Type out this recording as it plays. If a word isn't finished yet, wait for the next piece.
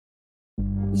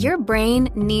Your brain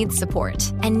needs support,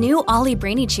 and new Ollie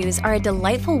Brainy Chews are a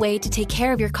delightful way to take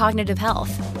care of your cognitive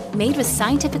health. Made with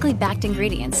scientifically backed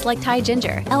ingredients like Thai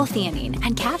ginger, L-theanine,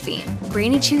 and caffeine,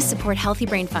 Brainy Chews support healthy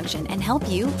brain function and help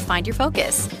you find your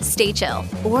focus, stay chill,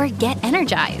 or get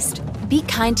energized. Be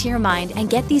kind to your mind and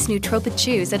get these nootropic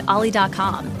chews at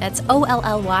ollie.com. That's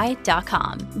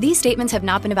OLLY.com. These statements have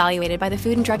not been evaluated by the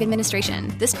Food and Drug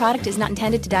Administration. This product is not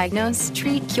intended to diagnose,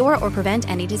 treat, cure, or prevent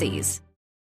any disease.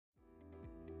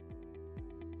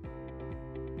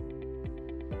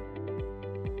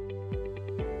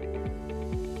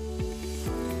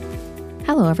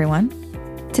 Hello, everyone.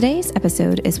 Today's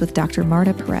episode is with Dr.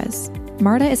 Marta Perez.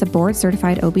 Marta is a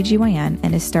board-certified OBGYN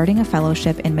and is starting a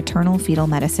fellowship in maternal fetal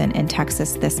medicine in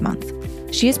Texas this month.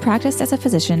 She has practiced as a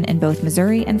physician in both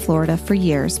Missouri and Florida for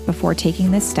years before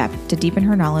taking this step to deepen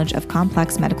her knowledge of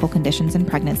complex medical conditions in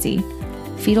pregnancy,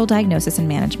 fetal diagnosis and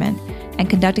management, and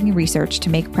conducting research to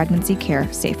make pregnancy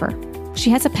care safer.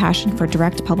 She has a passion for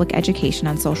direct public education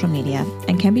on social media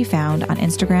and can be found on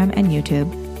Instagram and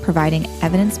YouTube, providing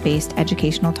evidence-based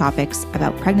educational topics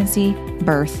about pregnancy,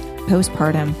 birth,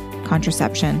 postpartum,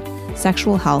 contraception,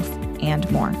 sexual health, and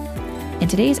more. In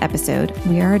today's episode,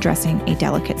 we are addressing a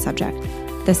delicate subject,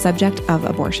 the subject of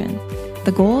abortion.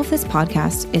 The goal of this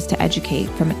podcast is to educate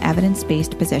from an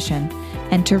evidence-based position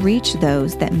and to reach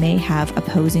those that may have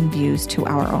opposing views to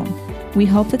our own. We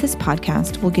hope that this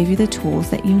podcast will give you the tools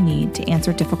that you need to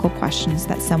answer difficult questions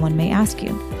that someone may ask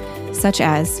you, such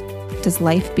as, does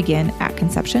life begin at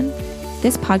conception?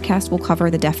 This podcast will cover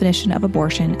the definition of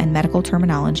abortion and medical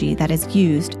terminology that is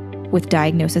used with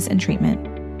diagnosis and treatment,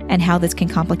 and how this can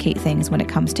complicate things when it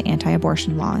comes to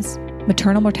anti-abortion laws.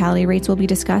 Maternal mortality rates will be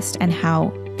discussed and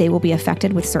how they will be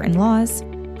affected with certain laws,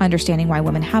 understanding why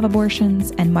women have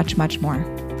abortions, and much, much more.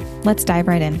 Let's dive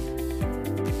right in.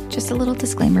 Just a little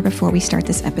disclaimer before we start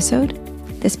this episode.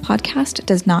 This podcast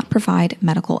does not provide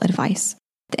medical advice.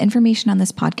 The information on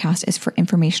this podcast is for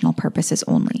informational purposes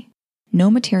only. No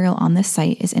material on this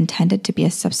site is intended to be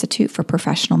a substitute for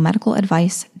professional medical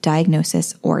advice,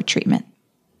 diagnosis, or treatment.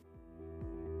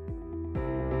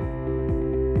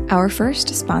 Our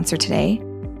first sponsor today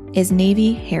is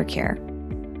Navy Hair Care.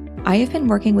 I have been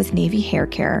working with Navy Hair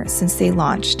Care since they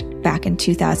launched back in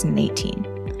 2018.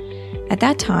 At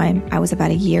that time, I was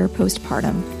about a year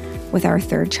postpartum with our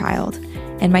third child,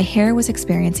 and my hair was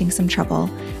experiencing some trouble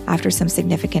after some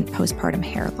significant postpartum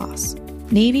hair loss.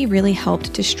 Navy really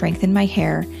helped to strengthen my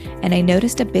hair, and I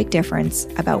noticed a big difference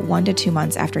about 1 to 2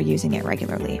 months after using it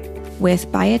regularly. With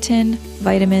biotin,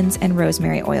 vitamins, and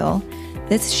rosemary oil,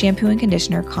 this shampoo and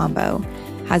conditioner combo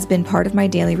has been part of my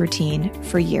daily routine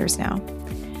for years now.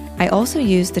 I also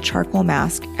use the charcoal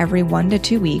mask every 1 to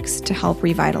 2 weeks to help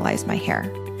revitalize my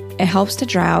hair. It helps to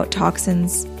dry out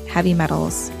toxins, heavy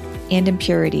metals, and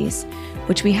impurities,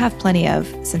 which we have plenty of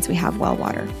since we have well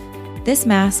water. This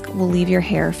mask will leave your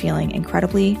hair feeling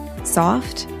incredibly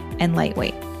soft and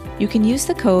lightweight. You can use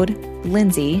the code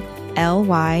Lindsay,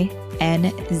 LYNZY,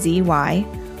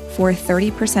 for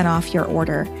 30% off your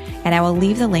order, and I will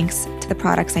leave the links to the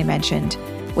products I mentioned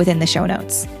within the show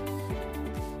notes.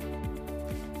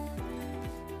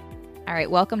 All right,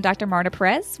 welcome, Dr. Marta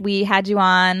Perez. We had you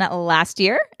on last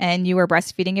year, and you were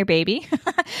breastfeeding your baby.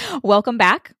 Welcome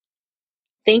back.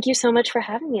 Thank you so much for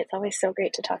having me. It's always so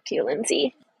great to talk to you,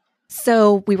 Lindsay.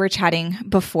 So we were chatting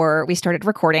before we started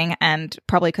recording and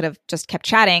probably could have just kept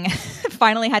chatting.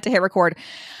 Finally had to hit record.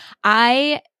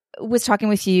 I was talking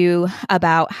with you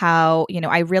about how,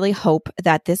 I really hope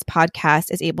that this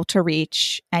podcast is able to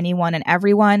reach anyone and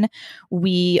everyone.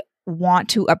 We want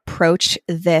to approach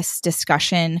this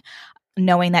discussion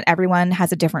knowing that everyone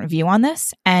has a different view on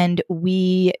this. And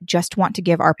we just want to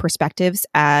give our perspectives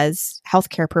as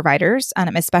healthcare providers,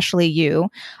 especially you,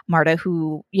 Marta,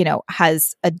 who,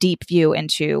 has a deep view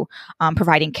into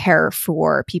providing care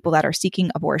for people that are seeking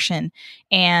abortion.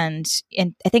 And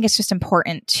I think it's just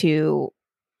important to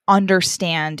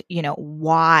understand,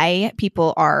 why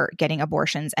people are getting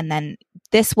abortions. And then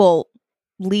this will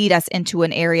lead us into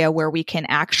an area where we can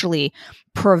actually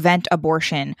prevent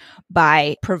abortion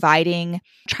by providing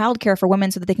childcare for women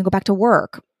so that they can go back to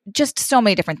work. Just so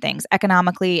many different things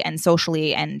economically and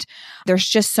socially. And there's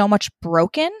just so much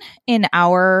broken in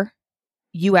our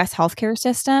US healthcare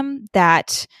system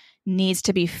that needs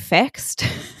to be fixed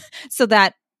so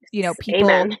that, people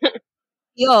Amen.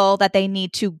 feel that they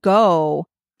need to go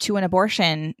to an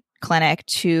abortion clinic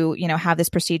to, have this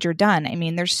procedure done. I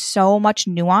mean, there's so much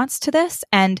nuance to this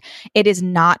and it is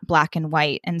not black and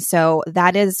white. And so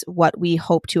that is what we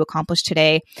hope to accomplish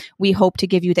today. We hope to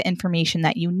give you the information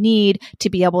that you need to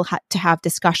be able to have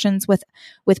discussions with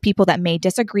people that may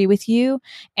disagree with you.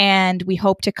 And we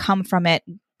hope to come from it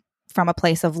from a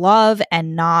place of love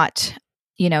and not,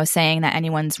 saying that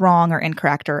anyone's wrong or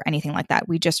incorrect or anything like that.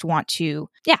 We just want to,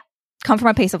 come from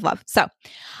a place of love. So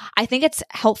I think it's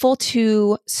helpful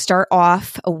to start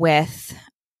off with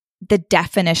the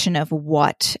definition of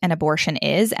what an abortion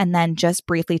is, and then just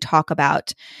briefly talk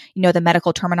about, the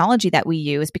medical terminology that we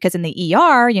use. Because in the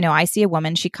ER, I see a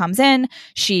woman, she comes in,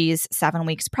 she's 7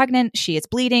 weeks pregnant, she is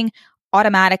bleeding.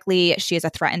 Automatically, she is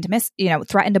a threatened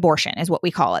abortion is what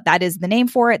we call it. That is the name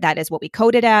for it. That is what we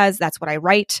code it as. That's what I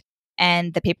write.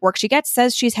 And the paperwork she gets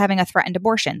says she's having a threatened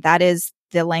abortion. That is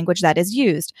the language that is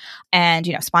used. And,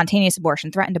 spontaneous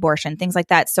abortion, threatened abortion, things like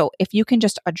that. So if you can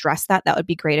just address that, that would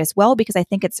be great as well, because I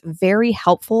think it's very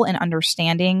helpful in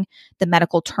understanding the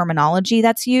medical terminology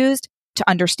that's used to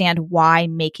understand why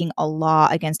making a law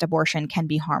against abortion can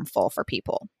be harmful for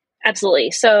people.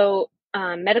 Absolutely. So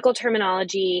medical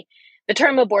terminology, the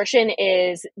term abortion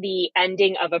is the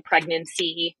ending of a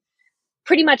pregnancy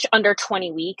pretty much under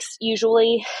 20 weeks,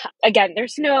 usually. Again,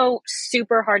 there's no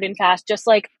super hard and fast, just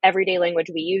like everyday language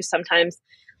we use. Sometimes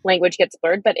language gets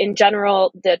blurred, but in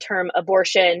general, the term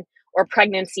abortion or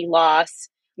pregnancy loss,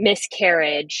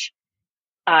 miscarriage,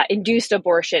 induced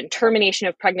abortion, termination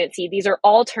of pregnancy, these are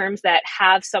all terms that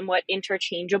have somewhat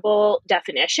interchangeable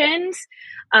definitions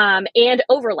and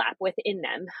overlap within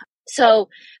them. So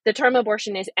the term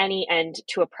abortion is any end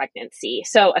to a pregnancy.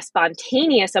 So a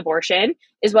spontaneous abortion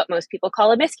is what most people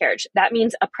call a miscarriage. That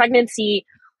means a pregnancy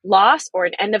loss or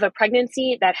an end of a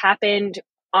pregnancy that happened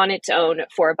on its own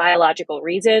for biological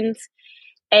reasons.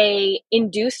 A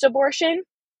induced abortion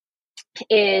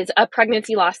is a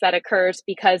pregnancy loss that occurs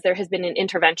because there has been an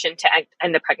intervention to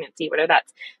end the pregnancy, whether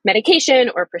that's medication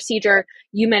or procedure.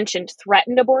 You mentioned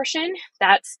threatened abortion.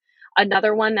 That's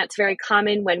another one that's very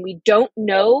common when we don't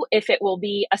know if it will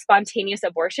be a spontaneous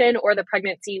abortion or the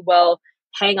pregnancy will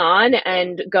hang on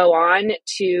and go on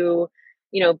to,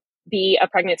 be a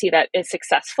pregnancy that is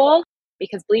successful,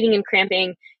 because bleeding and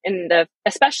cramping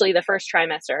especially the first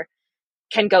trimester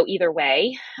can go either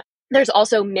way. There's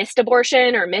also missed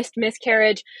abortion or missed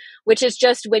miscarriage, which is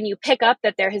just when you pick up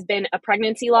that there has been a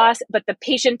pregnancy loss, but the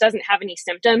patient doesn't have any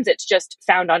symptoms. It's just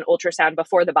found on ultrasound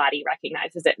before the body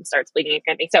recognizes it and starts bleeding and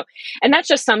cramping. So, and that's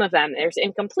just some of them. There's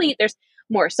incomplete, there's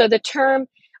more. So the term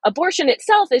abortion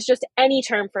itself is just any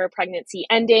term for a pregnancy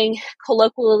ending.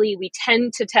 Colloquially, we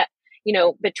tend to,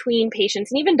 between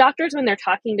patients and even doctors when they're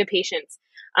talking to patients,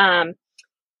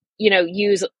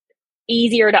 use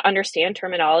easier to understand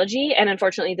terminology. And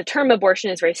unfortunately, the term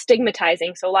abortion is very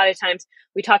stigmatizing. So a lot of times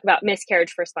we talk about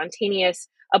miscarriage for spontaneous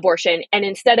abortion. And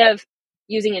instead of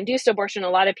using induced abortion, a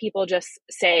lot of people just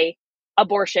say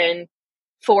abortion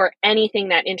for anything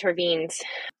that intervenes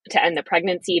to end the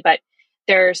pregnancy. But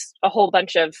there's a whole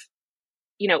bunch of,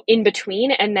 in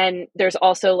between. And then there's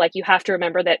also, you have to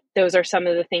remember that those are some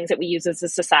of the things that we use as a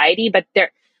society, but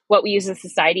what we use as a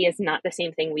society is not the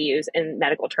same thing we use in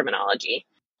medical terminology.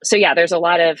 So yeah, there's a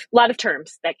lot of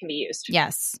terms that can be used.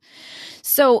 Yes.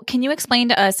 So can you explain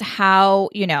to us how,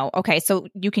 so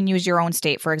you can use your own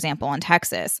state, for example, in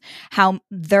Texas, how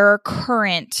their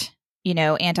current,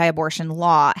 anti-abortion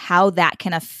law, how that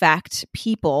can affect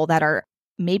people that are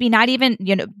maybe not even,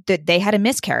 they had a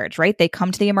miscarriage, right? They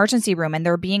come to the emergency room and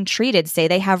they're being treated, say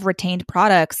they have retained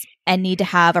products and need to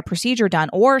have a procedure done,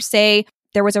 or say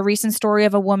there was a recent story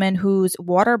of a woman whose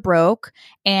water broke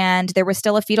and there was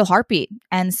still a fetal heartbeat.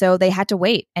 And so they had to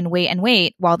wait and wait and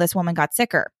wait while this woman got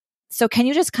sicker. So can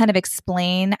you just kind of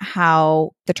explain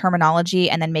how the terminology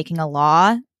and then making a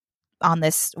law on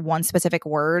this one specific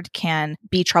word can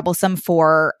be troublesome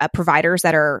for providers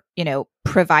that are,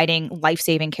 providing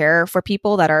life-saving care for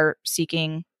people that are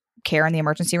seeking care in the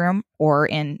emergency room or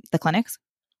in the clinics?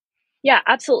 Yeah,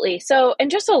 absolutely. So, and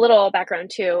just a little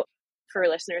background too, for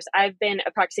listeners, I've been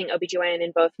a practicing OBGYN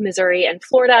in both Missouri and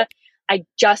Florida. I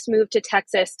just moved to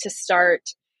Texas to start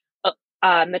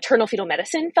a maternal fetal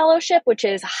medicine fellowship, which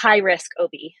is high risk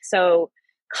OB. So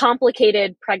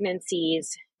complicated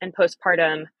pregnancies and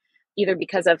postpartum, either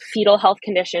because of fetal health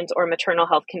conditions or maternal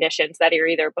health conditions that are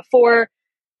either before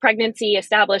pregnancy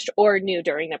established or new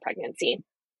during the pregnancy.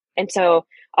 And so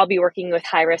I'll be working with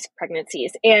high risk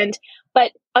pregnancies.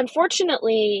 But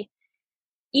unfortunately,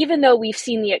 even though we've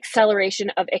seen the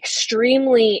acceleration of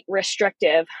extremely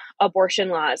restrictive abortion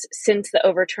laws since the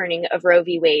overturning of Roe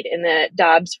v. Wade in the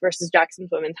Dobbs versus Jackson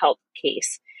Women's Health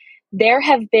case, there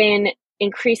have been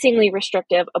increasingly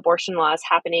restrictive abortion laws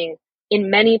happening in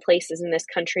many places in this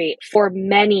country for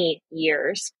many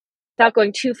years. Without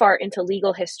going too far into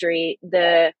legal history,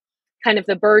 the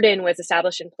burden was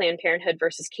established in Planned Parenthood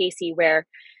versus Casey, where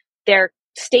their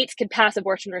states could pass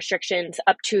abortion restrictions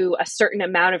up to a certain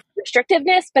amount of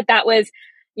restrictiveness, but that was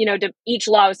each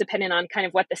law was dependent on kind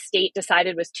of what the state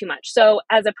decided was too much. So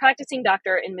as a practicing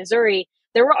doctor in Missouri,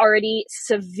 there were already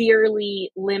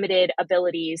severely limited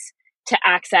abilities to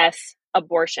access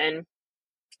abortion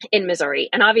in Missouri.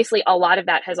 And obviously a lot of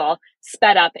that has all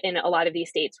sped up in a lot of these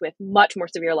states with much more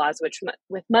severe laws,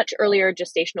 with much earlier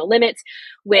gestational limits,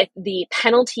 with the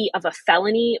penalty of a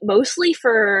felony, mostly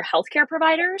for healthcare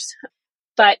providers.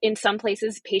 But in some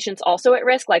places, patients also at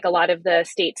risk, like a lot of the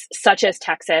states, such as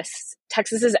Texas.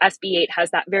 Texas's SB 8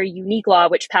 has that very unique law,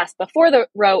 which passed before the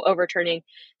Roe overturning,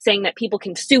 saying that people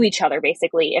can sue each other,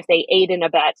 basically, if they aid and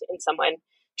abet in someone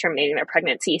terminating their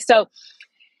pregnancy. So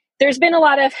there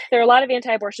are a lot of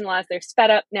anti-abortion laws. They're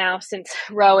sped up now since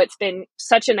Roe. It's been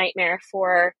such a nightmare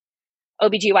for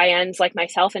OBGYNs like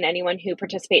myself and anyone who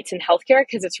participates in healthcare,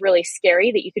 because it's really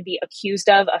scary that you could be accused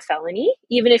of a felony.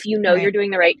 Even if you know you're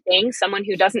doing the right thing, someone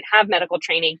who doesn't have medical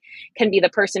training can be the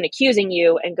person accusing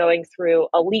you and going through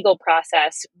a legal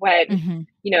process when,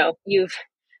 you've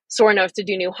sworn oath to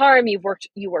do no harm. You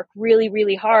work really,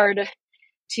 really hard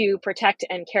to protect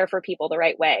and care for people the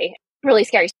right way. Really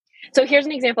scary. So here's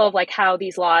an example of like how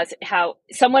these laws, how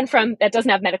someone that doesn't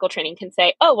have medical training can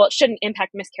say, oh, well, it shouldn't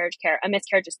impact miscarriage care. A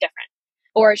miscarriage is different.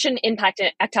 Or it shouldn't impact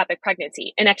an ectopic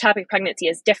pregnancy. An ectopic pregnancy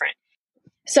is different.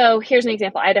 So here's an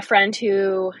example. I had a friend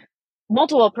who,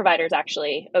 multiple providers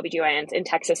actually, OBGYNs in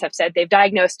Texas, have said they've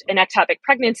diagnosed an ectopic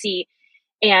pregnancy,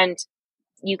 and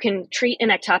you can treat an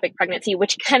ectopic pregnancy,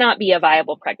 which cannot be a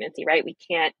viable pregnancy, right? We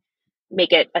can't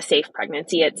make it a safe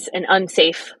pregnancy. It's an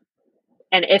unsafe,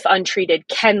 and if untreated,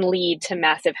 can lead to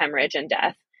massive hemorrhage and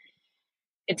death.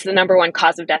 It's the number one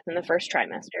cause of death in the first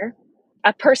trimester.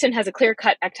 A person has a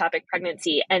clear-cut ectopic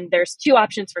pregnancy, and there's two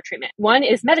options for treatment. One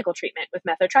is medical treatment with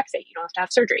methotrexate. You don't have to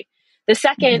have surgery. The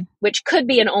second, which could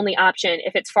be an only option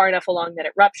if it's far enough along that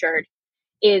it ruptured,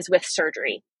 is with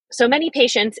surgery. So many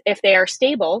patients, if they are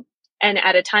stable and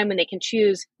at a time when they can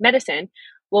choose medicine,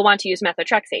 will want to use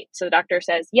methotrexate. So the doctor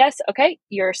says, yes, okay,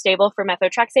 you're stable for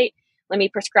methotrexate. Let me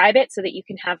prescribe it so that you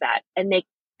can have that. And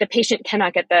the patient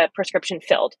cannot get the prescription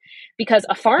filled because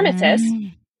a pharmacist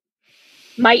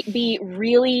might be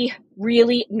really,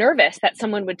 really nervous that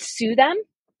someone would sue them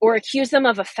or accuse them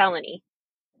of a felony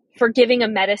for giving a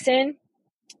medicine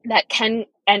that can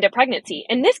end a pregnancy.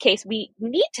 In this case, we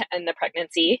need to end the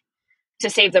pregnancy to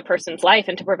save the person's life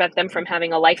and to prevent them from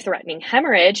having a life-threatening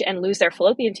hemorrhage and lose their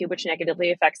fallopian tube, which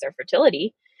negatively affects their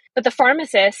fertility. But the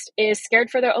pharmacist is scared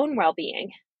for their own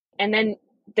well-being. And then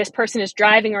this person is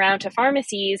driving around to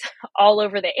pharmacies all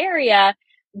over the area,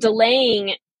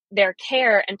 delaying their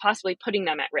care and possibly putting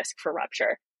them at risk for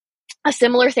rupture. A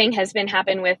similar thing has been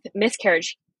happening with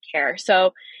miscarriage care.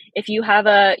 So if you have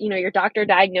your doctor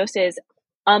diagnoses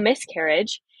a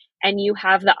miscarriage and you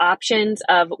have the options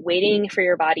of waiting for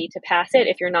your body to pass it,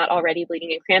 if you're not already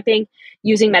bleeding and cramping,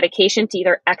 using medication to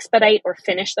either expedite or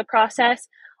finish the process,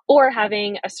 or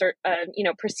having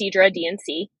a procedure, a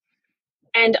D&C.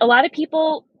 And a lot of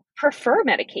people prefer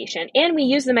medication, and we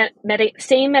use the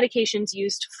same medications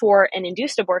used for an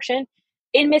induced abortion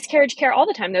in miscarriage care all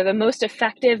the time. They're the most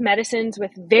effective medicines with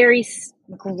very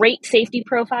great safety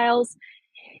profiles,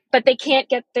 but they can't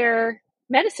get their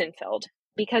medicine filled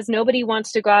because nobody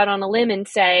wants to go out on a limb and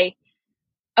say,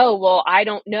 oh, well, I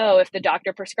don't know if the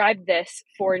doctor prescribed this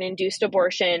for an induced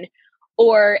abortion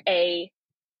or a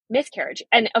miscarriage.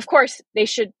 And of course, the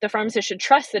pharmacist should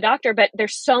trust the doctor, but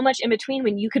there's so much in between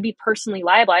when you could be personally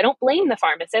liable. I don't blame the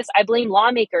pharmacist. I blame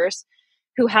lawmakers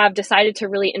who have decided to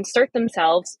really insert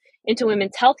themselves into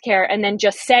women's healthcare and then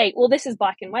just say, well, this is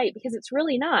black and white, because it's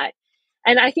really not.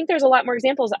 And I think there's a lot more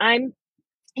examples. I'm,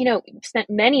 spent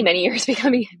many, many years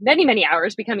many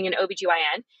hours becoming an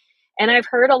OBGYN. And I've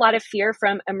heard a lot of fear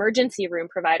from emergency room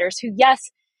providers who,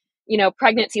 yes,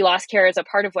 pregnancy loss care is a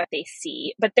part of what they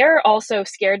see, but they're also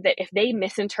scared that if they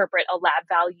misinterpret a lab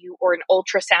value or an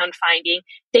ultrasound finding,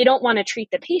 they don't want to treat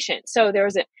the patient. So there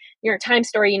was a New York Times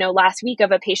story, last week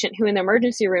of a patient who in the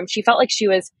emergency room, she felt like she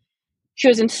was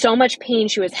in so much pain,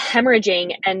 she was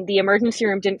hemorrhaging, and the emergency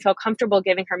room didn't feel comfortable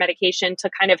giving her medication to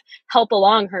kind of help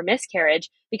along her miscarriage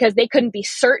because they couldn't be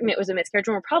certain it was a miscarriage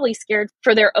and were probably scared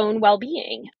for their own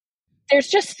well-being. There's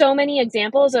just so many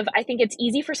examples of, I think it's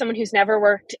easy for someone who's never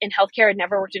worked in healthcare and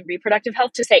never worked in reproductive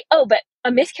health to say, oh, but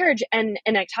a miscarriage and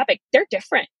an ectopic, they're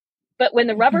different. But when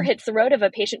the rubber hits the road of a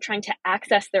patient trying to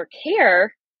access their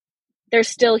care, there's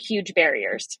still huge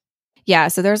barriers. Yeah.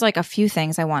 So there's like a few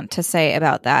things I want to say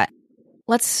about that.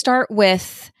 Let's start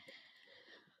with,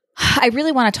 I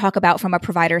really want to talk about from a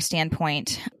provider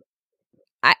standpoint.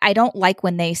 I don't like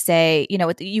when they say,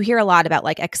 you hear a lot about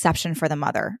like exception for the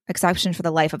mother, exception for the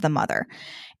life of the mother.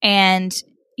 And,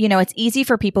 it's easy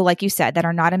for people, like you said, that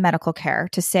are not in medical care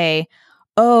to say,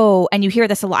 oh, and you hear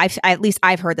this a lot. At least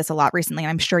I've heard this a lot recently, and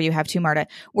I'm sure you have too, Marta,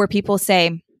 where people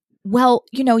say, well,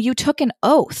 you took an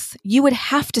oath. You would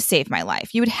have to save my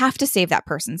life. You would have to save that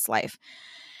person's life.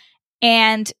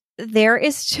 And there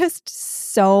is just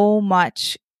so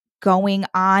much going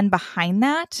on behind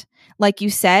that. Like you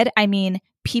said, I mean,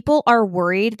 people are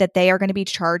worried that they are going to be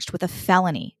charged with a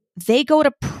felony. They go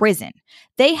to prison.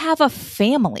 They have a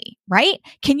family, right?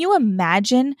 Can you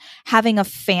imagine having a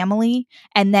family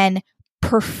and then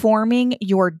performing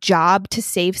your job to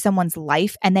save someone's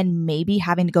life and then maybe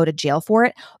having to go to jail for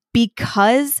it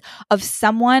because of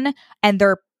someone and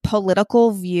their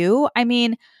political view? I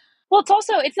mean, well,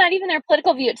 it's not even their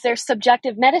political view. It's their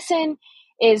subjective. Medicine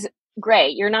is gray.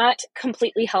 You're not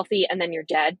completely healthy and then you're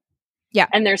dead. Yeah.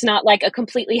 And there's not like a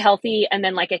completely healthy and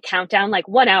then like a countdown, like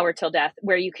 1 hour till death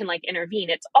where you can like intervene.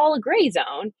 It's all a gray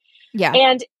zone. Yeah.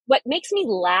 And what makes me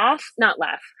laugh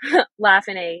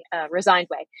in a resigned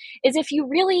way, is if you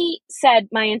really said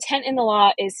my intent in the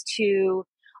law is to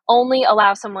only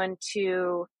allow someone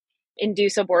to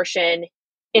induce abortion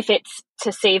if it's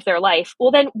to save their life,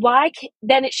 well, then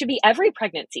then it should be every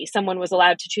pregnancy someone was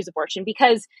allowed to choose abortion,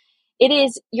 because it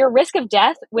is your risk of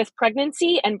death with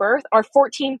pregnancy and birth are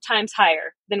 14 times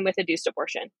higher than with induced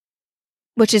abortion.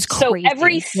 Which is crazy. So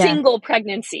every single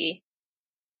pregnancy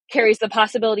carries the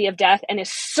possibility of death and is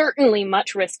certainly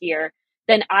much riskier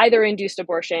than either induced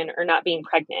abortion or not being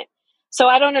pregnant. So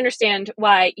I don't understand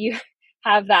why you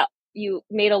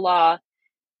made a law,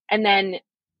 and then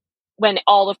when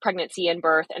all of pregnancy and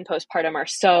birth and postpartum are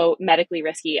so medically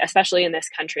risky, especially in this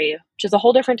country, which is a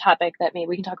whole different topic that maybe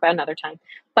we can talk about another time.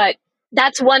 But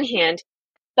that's one hand.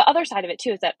 The other side of it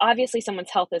too is that obviously someone's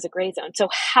health is a gray zone. So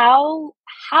how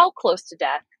close to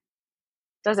death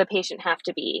does a patient have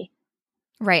to be?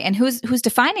 Right. And who's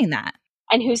defining that?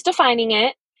 And who's defining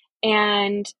it?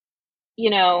 And,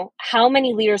 how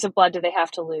many liters of blood do they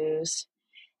have to lose?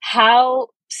 How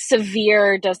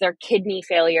severe does their kidney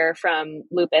failure from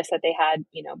lupus that they had,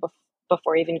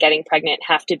 before even getting pregnant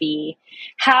have to be?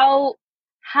 How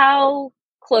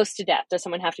close to death does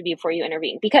someone have to be before you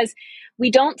intervene? Because we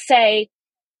don't say,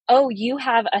 oh, you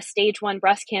have a stage 1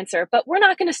 breast cancer, but we're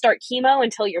not going to start chemo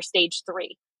until you're stage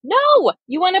 3. No,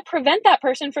 you want to prevent that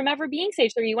person from ever being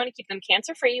stage 3. You want to keep them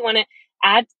cancer free. You want to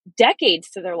add decades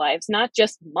to their lives, not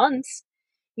just months,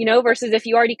 versus if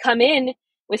you already come in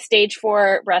with stage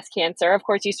 4 breast cancer, of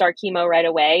course you start chemo right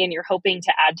away and you're hoping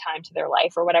to add time to their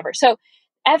life or whatever. So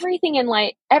everything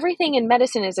in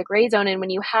medicine is a gray zone. And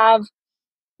when you have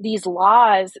these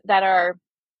laws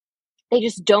they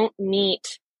just don't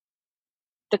meet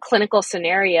the clinical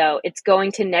scenario, it's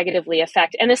going to negatively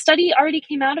affect. And a study already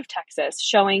came out of Texas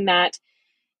showing that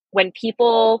when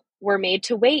people were made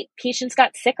to wait, patients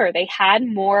got sicker. They had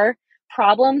more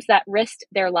problems that risked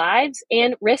their lives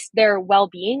and risked their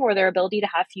well-being or their ability to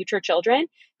have future children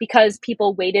because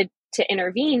people waited to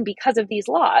intervene because of these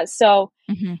laws. So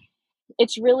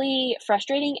It's really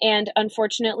frustrating. And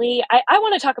unfortunately, I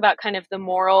want to talk about kind of the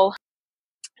moral.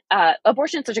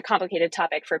 Abortion is such a complicated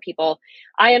topic for people.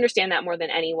 I understand that more than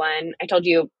anyone. I told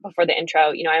you before the intro,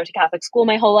 I went to Catholic school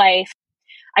my whole life.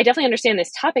 I definitely understand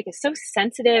this topic is so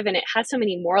sensitive and it has so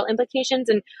many moral implications.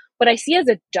 And what I see as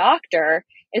a doctor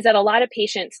is that a lot of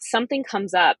patients, something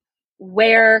comes up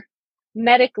where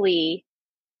medically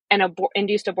an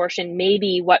induced abortion may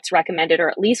be what's recommended, or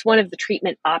at least one of the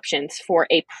treatment options for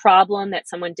a problem that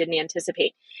someone didn't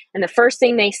anticipate. And the first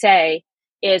thing they say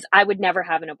is, I would never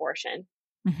have an abortion.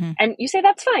 And you say,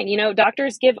 that's fine.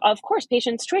 Doctors give, of course,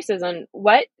 patients choices on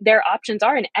what their options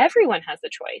are, and everyone has the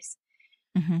choice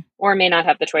or may not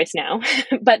have the choice now,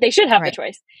 but they should have the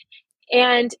choice.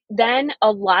 And then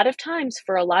a lot of times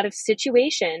for a lot of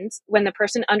situations, when the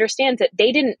person understands that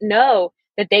they didn't know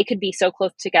that they could be so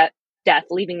close to get death,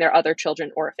 leaving their other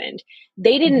children orphaned,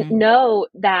 they didn't know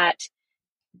that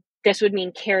this would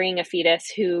mean carrying a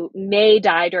fetus who may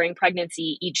die during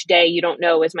pregnancy each day. You don't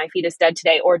know, is my fetus dead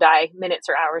today, or die minutes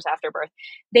or hours after birth?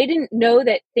 They didn't know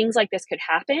that things like this could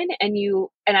happen. And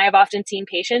I have often seen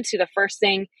patients who the first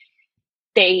thing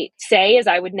they say is,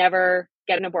 I would never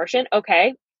get an abortion.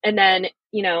 Okay. And then,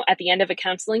 at the end of a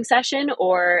counseling session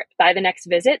or by the next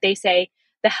visit, they say,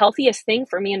 the healthiest thing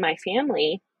for me and my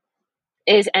family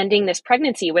is ending this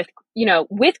pregnancy with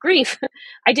grief.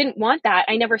 I didn't want that.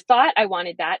 I never thought I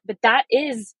wanted that, but that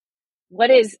is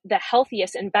what is the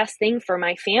healthiest and best thing for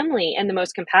my family and the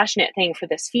most compassionate thing for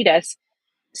this fetus.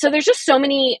 So there's just so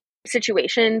many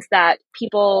situations that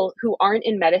people who aren't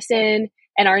in medicine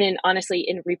and aren't honestly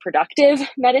in reproductive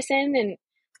medicine and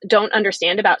don't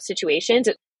understand about situations.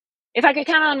 If I could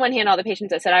count on one hand all the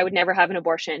patients that said I would never have an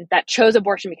abortion, that chose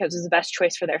abortion because it was the best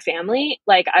choice for their family,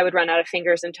 I would run out of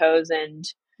fingers and toes and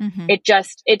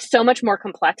It's so much more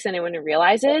complex than anyone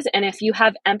realizes. And if you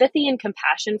have empathy and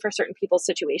compassion for certain people's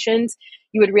situations,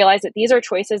 you would realize that these are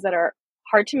choices that are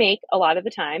hard to make a lot of the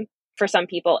time for some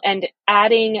people, and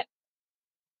adding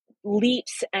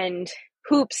leaps and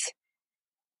hoops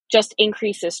just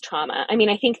increases trauma. I mean,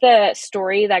 I think the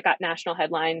story that got national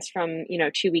headlines from,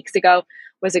 2 weeks ago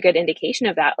was a good indication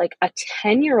of that. Like, a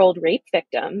 10-year-old rape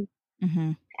victim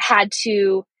had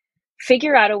to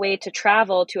figure out a way to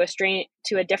travel to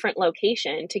a different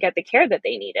location to get the care that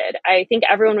they needed. I think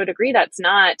everyone would agree that's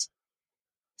not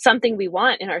something we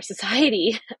want in our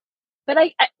society. But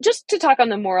I just to talk on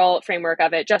the moral framework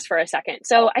of it just for a second.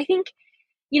 So I think,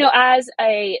 as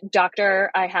a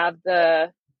doctor,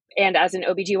 and as an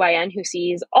OBGYN who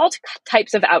sees all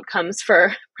types of outcomes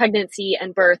for pregnancy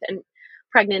and birth and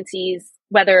pregnancies,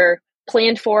 whether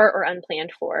planned for or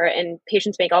unplanned for, and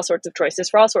patients make all sorts of choices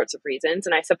for all sorts of reasons,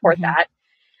 and I support that.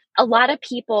 A lot of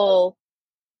people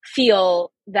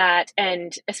feel that,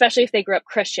 and especially if they grew up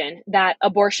Christian, that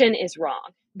abortion is wrong,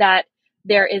 that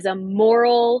there is a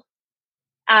moral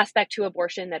aspect to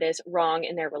abortion that is wrong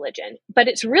in their religion. But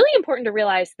it's really important to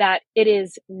realize that it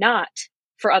is not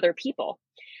for other people.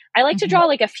 I like to draw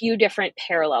like a few different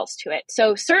parallels to it.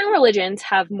 So certain religions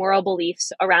have moral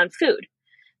beliefs around food,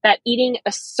 that eating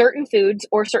a certain foods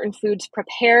or certain foods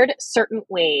prepared certain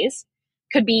ways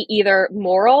could be either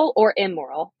moral or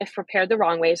immoral if prepared the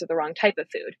wrong ways or the wrong type of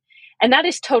food. And that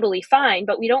is totally fine,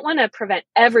 but we don't want to prevent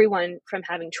everyone from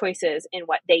having choices in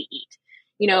what they eat.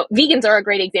 Vegans are a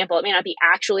great example. It may not be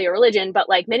actually a religion, but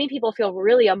like many people feel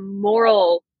really a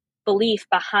moral belief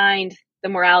behind the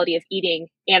morality of eating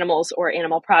animals or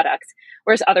animal products,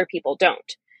 whereas other people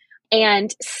don't.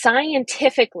 And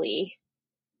scientifically,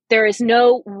 there is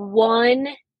no one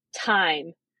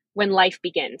time when life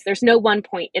begins. There's no one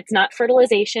point. It's not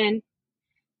fertilization.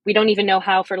 We don't even know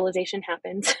how fertilization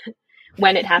happens,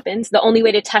 when it happens. The only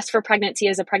way to test for pregnancy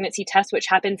is a pregnancy test, which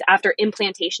happens after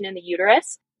implantation in the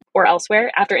uterus or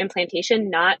elsewhere after implantation,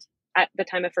 not at the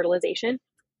time of fertilization.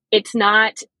 It's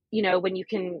not, when you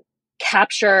can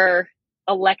capture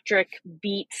electric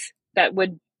beats that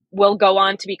will go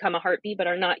on to become a heartbeat, but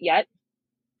are not yet.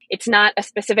 It's not a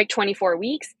specific 24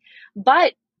 weeks,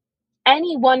 but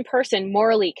any one person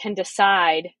morally can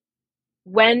decide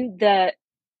when the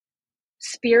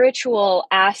spiritual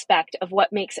aspect of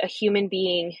what makes a human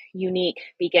being unique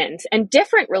begins. And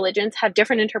different religions have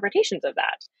different interpretations of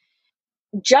that.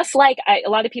 Just like a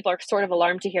lot of people are sort of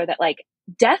alarmed to hear that like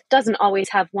death doesn't always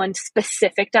have one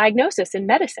specific diagnosis in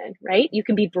medicine, right? You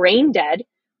can be brain dead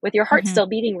with your heart still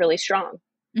beating really strong,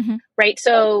 right?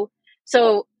 So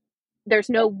there's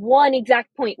no one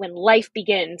exact point when life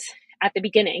begins at the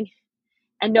beginning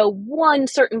and no one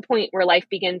certain point where life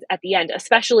begins at the end,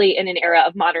 especially in an era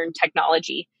of modern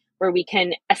technology where we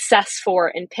can assess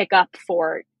for and pick up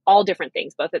for all different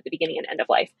things, both at the beginning and end of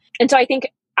life. And so I think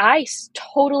I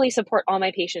totally support all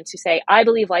my patients who say, I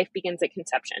believe life begins at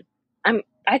conception.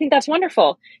 I think that's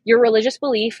wonderful. Your religious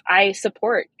belief, I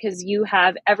support, because you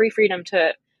have every freedom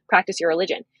to practice your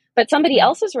religion. But somebody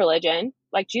else's religion,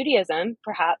 like Judaism,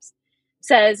 perhaps,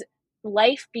 says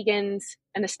life begins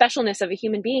and the specialness of a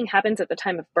human being happens at the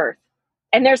time of birth.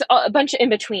 And there's a bunch in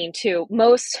between too.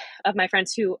 Most of my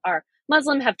friends who are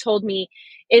Muslim have told me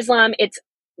Islam, it's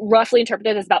roughly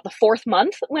interpreted as about the 4th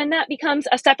month when that becomes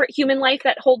a separate human life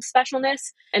that holds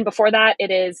specialness. And before that, it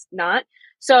is not.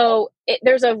 So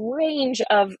there's a range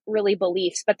of really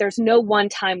beliefs, but there's no one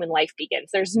time when life begins.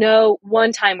 There's no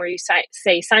one time where you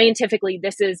say scientifically,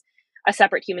 this is a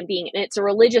separate human being. And it's a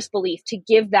religious belief to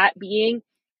give that being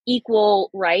equal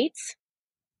rights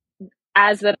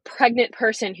as the pregnant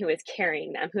person who is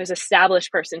carrying them, who is an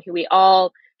established person who we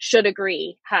all should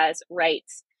agree has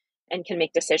rights and can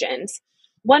make decisions.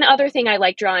 One other thing I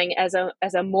like drawing as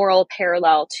a moral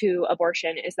parallel to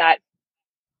abortion is that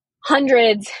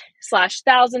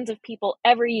hundreds/thousands of people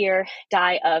every year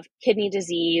die of kidney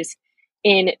disease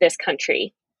in this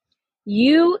country.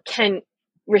 You can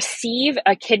receive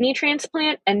a kidney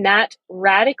transplant and that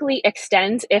radically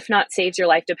extends, if not saves your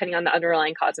life, depending on the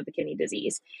underlying cause of the kidney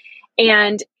disease.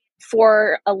 And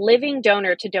for a living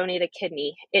donor to donate a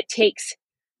kidney, it takes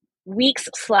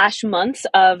weeks/months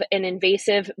of an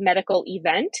invasive medical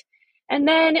event. And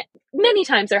then many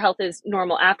times their health is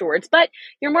normal afterwards, but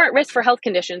you're more at risk for health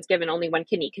conditions given only one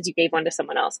kidney because you gave one to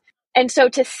someone else. And so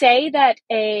to say that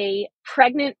a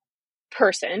pregnant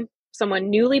person, someone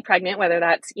newly pregnant, whether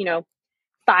that's,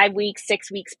 5 weeks,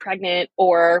 6 weeks pregnant,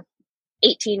 or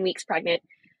 18 weeks pregnant,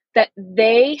 that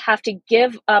they have to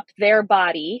give up their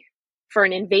body for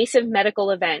an invasive medical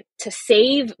event to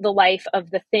save the life of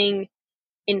the thing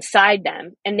inside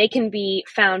them, and they can be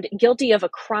found guilty of a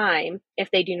crime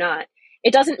if they do not,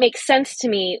 it doesn't make sense to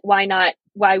me why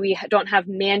we don't have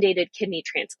mandated kidney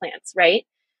transplants, right?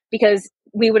 Because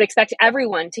we would expect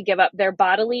everyone to give up their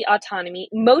bodily autonomy,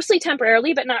 mostly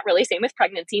temporarily, but not really. Same with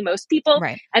pregnancy. Most people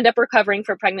end up recovering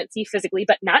from pregnancy physically,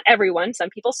 but not everyone. Some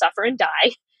people suffer and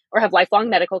die or have lifelong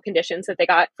medical conditions that they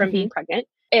got from being pregnant.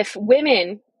 If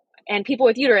women and people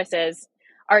with uteruses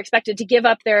are expected to give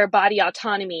up their body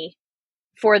autonomy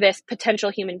for this potential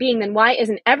human being, then why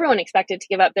isn't everyone expected to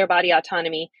give up their body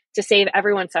autonomy to save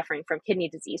everyone suffering from kidney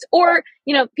disease? Or,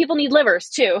 people need livers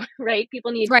too, right?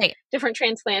 People need different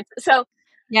transplants. So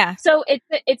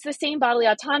it's the same bodily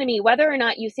autonomy, whether or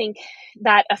not you think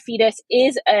that a fetus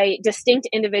is a distinct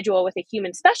individual with a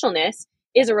human specialness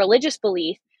is a religious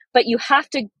belief, but you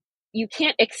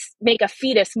can't make a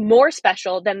fetus more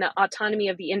special than the autonomy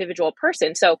of the individual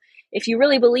person. So if you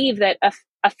really believe that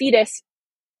a fetus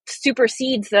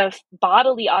supersedes the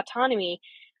bodily autonomy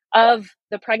of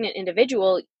the pregnant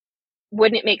individual,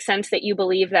 wouldn't it make sense that you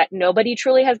believe that nobody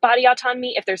truly has body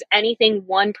autonomy if there's anything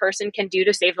one person can do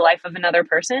to save the life of another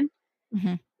person?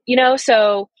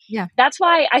 So that's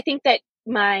why I think that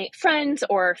my friends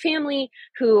or family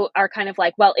who are kind of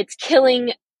like, well, it's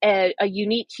killing a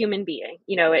unique human being,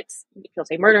 it's, people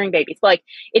say murdering babies, but like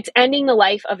it's ending the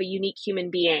life of a unique human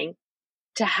being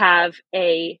to have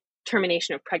a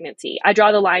termination of pregnancy. I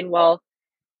draw the line, well,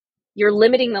 you're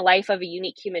limiting the life of a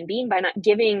unique human being by not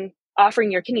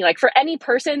offering your kidney. Like for any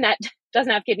person that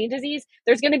doesn't have kidney disease,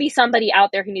 there's going to be somebody out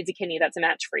there who needs a kidney that's a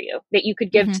match for you that you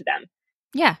could give to them.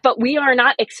 Yeah. But we are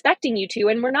not expecting you to,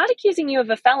 and we're not accusing you of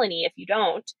a felony if you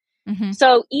don't.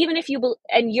 So even if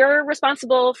and you're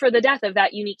responsible for the death of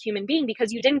that unique human being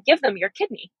because you didn't give them your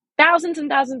kidney. Thousands and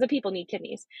thousands of people need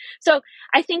kidneys. So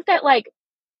I think that I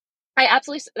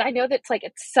know that's like,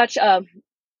 it's such a,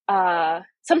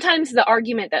 sometimes the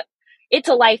argument that it's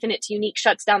a life and it's unique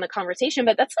shuts down the conversation,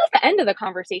 but that's not the end of the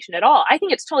conversation at all. I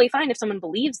think it's totally fine if someone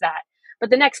believes that.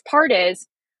 But the next part is,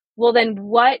 well, then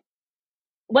what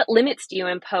limits do you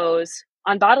impose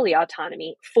on bodily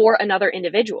autonomy for another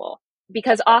individual?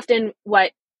 Because often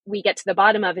what we get to the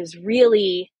bottom of is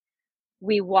really,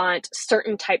 we want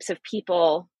certain types of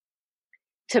people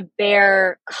to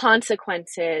bear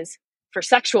consequences for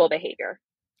sexual behavior,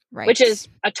 which is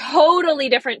a totally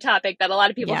different topic that a lot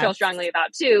of people feel strongly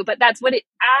about too, but that's what it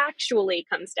actually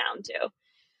comes down to.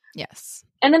 Yes.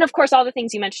 And then of course, all the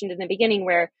things you mentioned in the beginning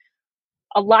where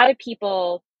a lot of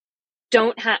people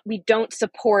we don't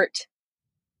support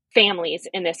families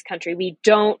in this country. We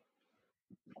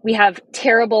have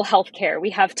terrible healthcare. We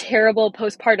have terrible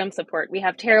postpartum support. We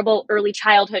have terrible early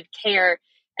childhood care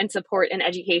and support and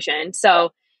education. So,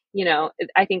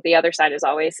 I think the other side is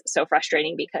always so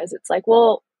frustrating because it's like,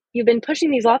 well, you've been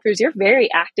pushing these law throughs. You're very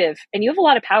active and you have a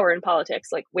lot of power in politics.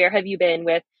 Like, where have you been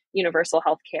with universal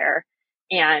health care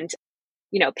and,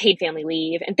 paid family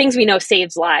leave and things we know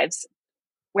saves lives?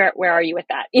 Where are you with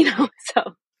that?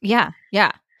 So. Yeah.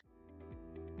 Yeah.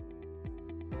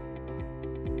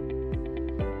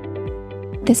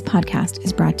 This podcast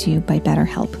is brought to you by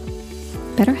BetterHelp.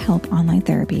 BetterHelp Online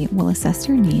Therapy will assess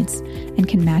your needs and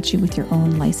can match you with your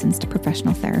own licensed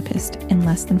professional therapist in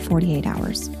less than 48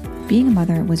 hours. Being a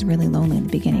mother was really lonely in the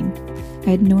beginning. I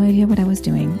had no idea what I was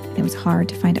doing. It was hard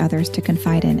to find others to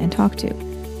confide in and talk to.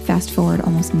 Fast forward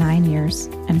almost 9 years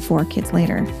and 4 kids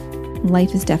later,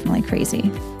 life is definitely crazy,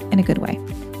 in a good way.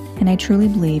 And I truly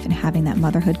believe in having that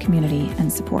motherhood community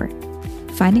and support.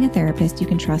 Finding a therapist you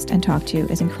can trust and talk to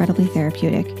is incredibly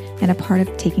therapeutic and a part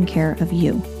of taking care of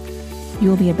you. You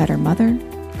will be a better mother,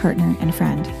 partner, and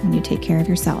friend when you take care of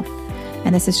yourself,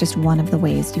 and this is just one of the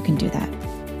ways you can do that.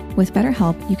 With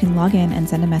BetterHelp, you can log in and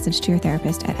send a message to your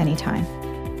therapist at any time.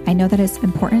 I know that it's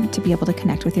important to be able to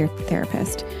connect with your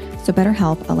therapist, so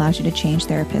BetterHelp allows you to change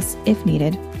therapists if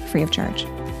needed, free of charge.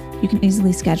 You can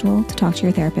easily schedule to talk to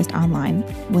your therapist online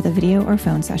with a video or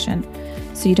phone session,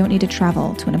 so you don't need to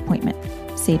travel to an appointment,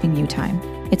 saving you time.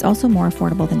 It's also more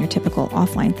affordable than your typical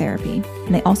offline therapy,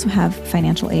 and they also have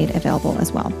financial aid available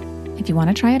as well. If you want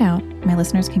to try it out, my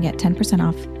listeners can get 10%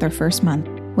 off their first month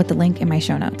with the link in my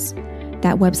show notes.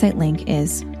 That website link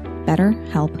is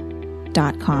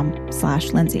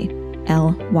betterhelp.com/Lindsay,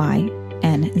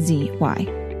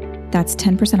 LYNZY. That's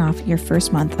 10% off your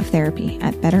first month of therapy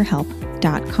at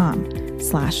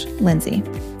betterhelp.com/Lindsay.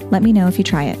 Let me know if you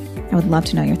try it. I would love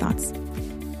to know your thoughts.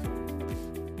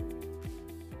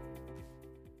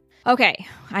 Okay,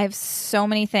 I have so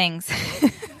many things.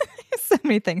 So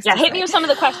many things. Yeah, hit me with some of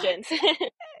the questions.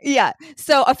 Yeah.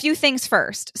 So a few things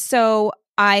first. So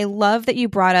I love that you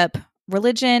brought up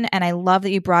religion, and I love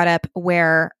that you brought up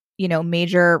where,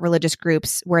 major religious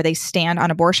groups where they stand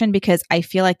on abortion, because I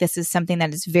feel like this is something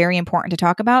that is very important to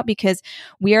talk about, because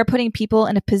we are putting people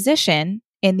in a position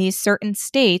in these certain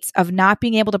states of not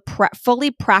being able to fully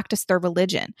practice their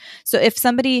religion. So if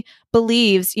somebody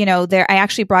believes, I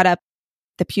actually brought up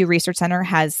the Pew Research Center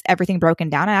has everything broken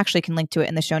down. I actually can link to it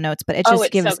in the show notes, but it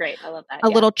just gives so great. I love that. a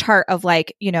little chart of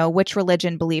which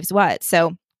religion believes what.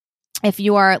 So if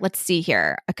you are, let's see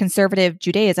here, a conservative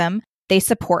Judaism, they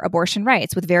support abortion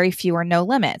rights with very few or no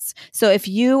limits. So if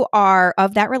you are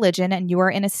of that religion and you are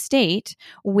in a state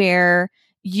where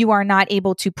you are not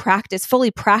able to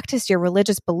fully practice your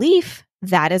religious belief,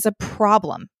 that is a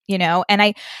problem, And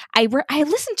I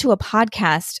listened to a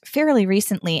podcast fairly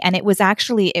recently, and it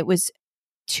was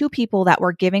two people that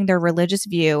were giving their religious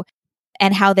view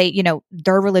and how they,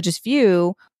 their religious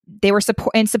view, they were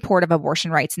in support of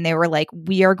abortion rights. And they were like,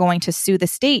 we are going to sue the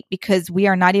state because we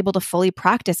are not able to fully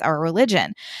practice our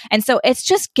religion. And so it's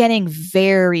just getting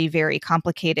very, very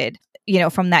complicated,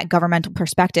 from that governmental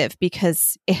perspective,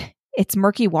 because it's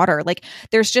murky water. Like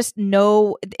there's just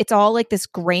it's all like this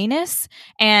grayness.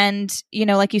 And,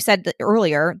 like you said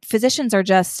earlier, physicians are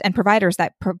and providers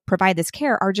that provide this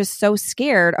care are just so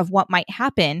scared of what might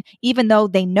happen, even though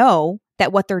they know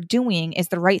that what they're doing is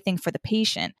the right thing for the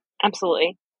patient.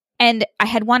 Absolutely. And I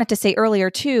had wanted to say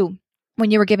earlier too, when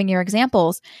you were giving your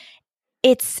examples,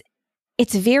 it's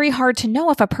very hard to know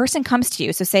if a person comes to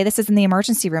you. So say this is in the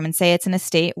emergency room, and say it's in a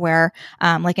state where,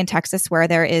 like in Texas, where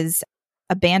there is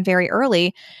a ban very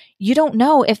early, you don't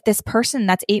know if this person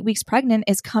that's 8 weeks pregnant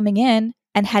is coming in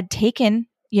and had taken,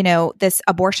 this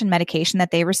abortion medication that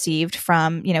they received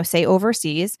from, say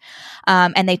overseas,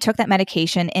 and they took that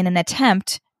medication in an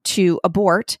attempt to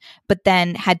abort, but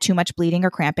then had too much bleeding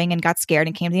or cramping and got scared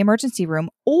and came to the emergency room.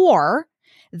 Or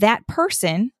that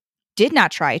person did not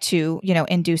try to,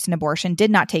 induce an abortion, did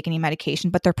not take any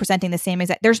medication, but they're presenting the same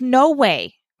exact. There's no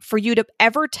way for you to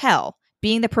ever tell,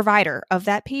 being the provider of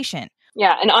that patient.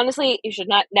 Yeah. And honestly, you should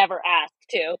never ask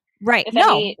too. Right. If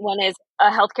anyone is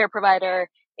a healthcare provider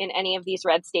in any of these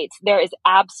red states, there is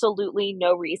absolutely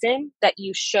no reason that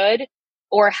you should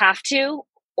or have to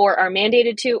or are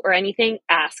mandated to or anything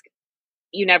ask.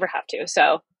 You never have to.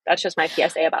 So that's just my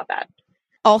PSA about that.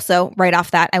 Also, right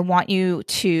off that, I want you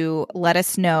to let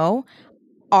us know,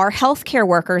 are healthcare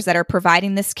workers that are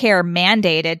providing this care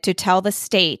mandated to tell the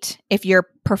state if you're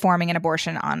performing an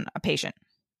abortion on a patient?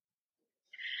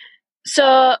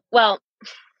 So, well,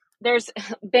 there's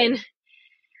been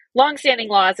longstanding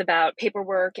laws about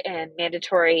paperwork and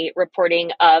mandatory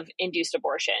reporting of induced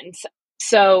abortions.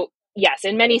 So, yes,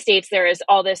 in many states, there is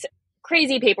all this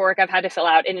crazy paperwork I've had to fill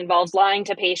out. It involves lying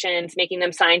to patients, making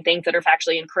them sign things that are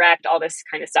factually incorrect, all this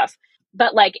kind of stuff.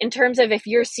 But like in terms of if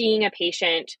you're seeing a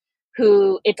patient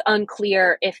who it's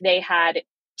unclear if they had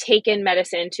taken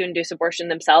medicine to induce abortion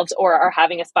themselves or are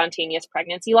having a spontaneous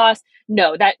pregnancy loss,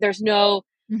 no, that there's no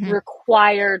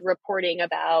required reporting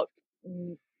about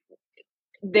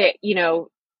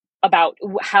about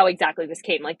how exactly this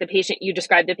came. Like the patient, you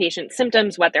describe the patient's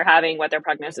symptoms, what they're having, what their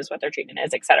prognosis, what their treatment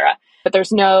is, etc. But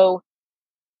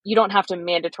you don't have to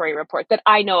mandatory report that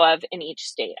I know of in each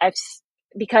state.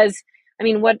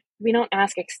 What we don't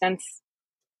ask extents,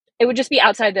 it would just be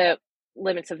outside the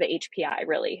limits of the HPI,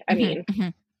 really.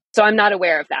 So I'm not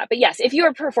aware of that. But yes, if you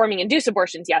are performing induced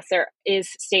abortions, yes, there is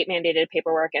state mandated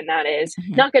paperwork, and that is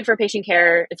not good for patient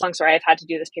care. It's a long story. I've had to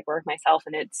do this paperwork myself,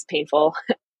 and it's painful,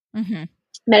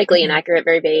 medically inaccurate,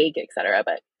 very vague, etc.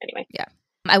 But anyway. Yeah.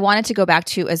 I wanted to go back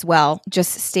to as well,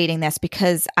 just stating this,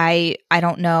 because I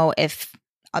don't know if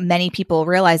many people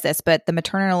realize this, but the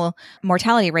maternal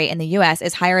mortality rate in the US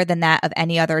is higher than that of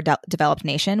any other developed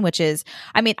nation, which is,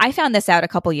 I found this out a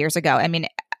couple years ago.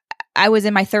 I was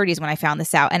in my 30s when I found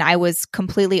this out, and I was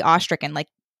completely awestricken. Like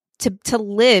to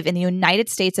live in the United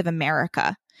States of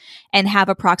America and have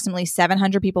approximately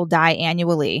 700 people die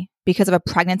annually because of a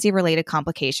pregnancy-related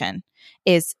complication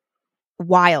is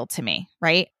wild to me,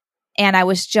 right? And I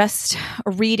was just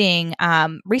reading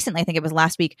recently, I think it was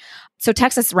last week. So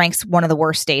Texas ranks one of the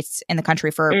worst states in the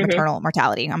country for maternal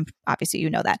mortality. Obviously, you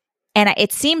know that. And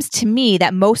it seems to me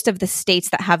that most of the states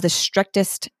that have the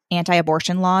strictest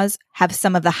anti-abortion laws have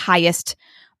some of the highest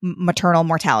maternal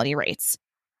mortality rates.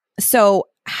 So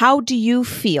how do you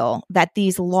feel that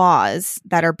these laws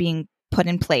that are being put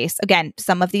in place, again,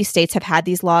 some of these states have had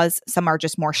these laws, some are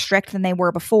just more strict than they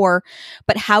were before,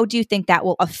 but how do you think that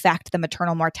will affect the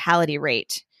maternal mortality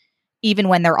rate, even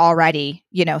when they're already,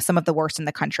 some of the worst in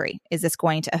the country? Is this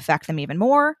going to affect them even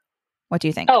more? What do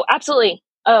you think? Oh, absolutely.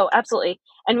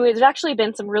 And there's actually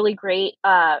been some really great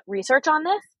research on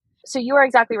this. So you are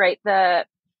exactly right.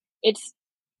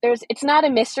 it's not a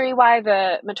mystery why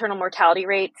the maternal mortality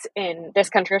rates in this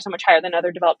country are so much higher than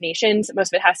other developed nations.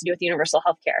 Most of it has to do with universal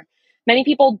health care. Many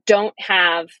people don't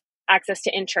have access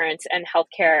to insurance and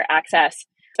healthcare access,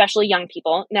 especially young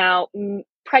people. Now,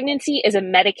 pregnancy is a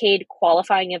Medicaid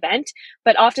qualifying event,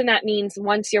 but often that means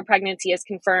once your pregnancy is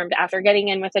confirmed, after getting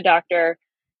in with a doctor,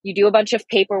 you do a bunch of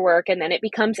paperwork and then it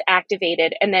becomes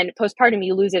activated, and then postpartum,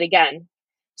 you lose it again.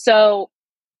 So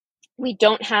we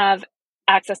don't have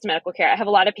access to medical care. I have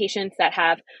a lot of patients that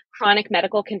have chronic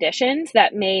medical conditions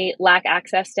that may lack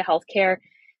access to healthcare.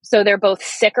 So they're both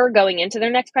sicker going into their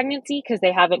next pregnancy because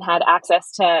they haven't had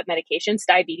access to medications.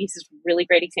 Diabetes is a really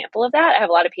great example of that. I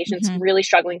have a lot of patients really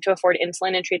struggling to afford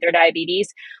insulin and treat their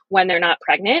diabetes when they're not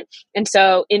pregnant. And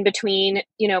so in between,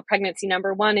 pregnancy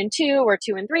number 1 and 2 or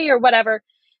 2 and 3 or whatever,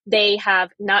 they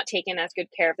have not taken as good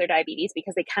care of their diabetes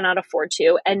because they cannot afford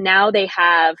to. And now they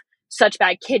have such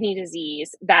bad kidney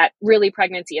disease that really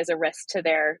pregnancy is a risk to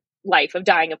their life of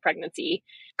dying of pregnancy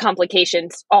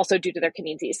complications also due to their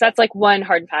kidney disease. So that's like one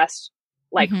hard and fast,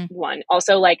 one.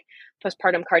 Also like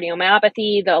postpartum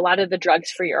cardiomyopathy, a lot of the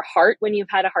drugs for your heart when you've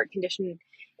had a heart condition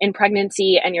in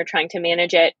pregnancy and you're trying to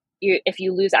manage it, if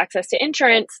you lose access to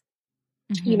insurance,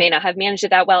 you may not have managed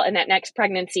it that well. And that next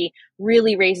pregnancy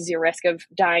really raises your risk of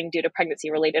dying due to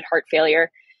pregnancy-related heart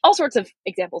failure. All sorts of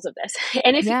examples of this.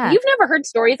 And if you've never heard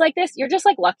stories like this, you're just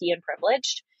like lucky and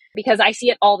privileged because I see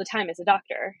it all the time as a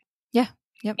doctor. Yeah.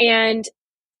 Yep. And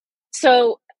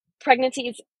so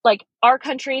pregnancies, like our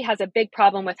country has a big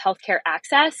problem with healthcare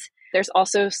access. There's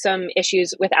also some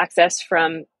issues with access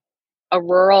from a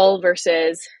rural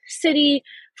versus city,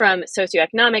 from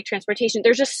socioeconomic transportation.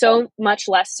 There's just so much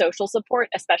less social support,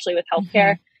 especially with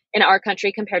healthcare in our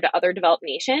country compared to other developed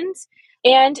nations.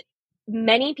 And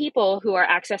many people who are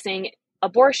accessing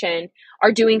abortion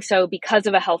are doing so because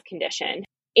of a health condition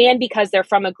and because they're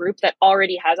from a group that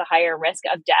already has a higher risk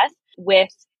of death with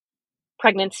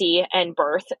pregnancy and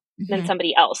birth than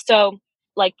somebody else. So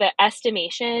like the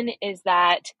estimation is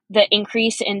that the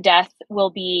increase in death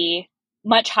will be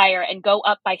much higher and go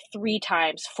up by 3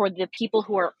 times for the people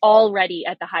who are already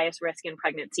at the highest risk in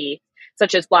pregnancy,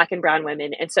 such as Black and brown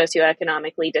women and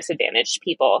socioeconomically disadvantaged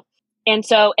people. And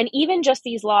so, and even just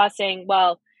these laws saying,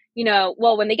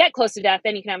 when they get close to death,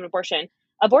 then you can have an abortion.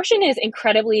 Abortion is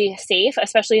incredibly safe,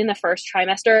 especially in the first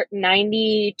trimester.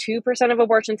 92% of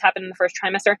abortions happen in the first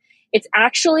trimester. It's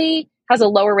actually has a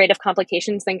lower rate of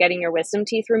complications than getting your wisdom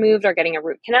teeth removed or getting a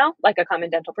root canal, like a common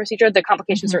dental procedure. The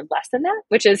complications are less than that,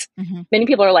 which is many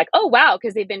people are like, oh, wow,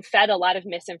 because they've been fed a lot of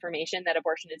misinformation that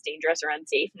abortion is dangerous or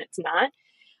unsafe, and it's not.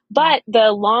 But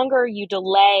the longer you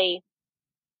delay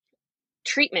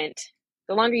treatment,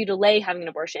 the longer you delay having an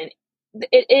abortion,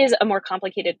 it is a more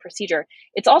complicated procedure.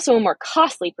 It's also a more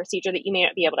costly procedure that you may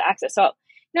not be able to access. So,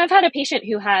 I've had a patient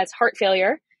who has heart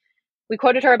failure. We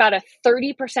quoted her about a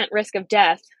 30% risk of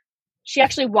death. She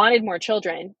actually wanted more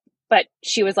children, but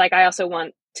she was like, I also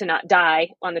want to not die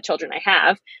on the children I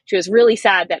have. She was really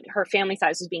sad that her family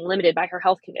size was being limited by her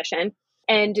health condition.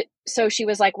 And so she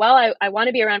was like, well, I want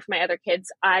to be around for my other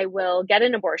kids. I will get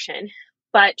an abortion.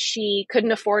 But she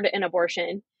couldn't afford an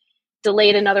abortion,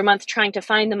 delayed another month trying to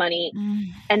find the money.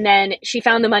 And then she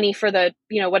found the money for the,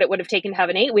 what it would have taken to have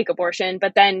an 8-week abortion.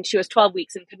 But then she was 12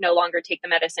 weeks and could no longer take the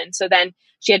medicine. So then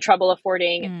she had trouble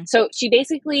affording. So she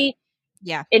basically,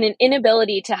 in an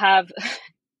inability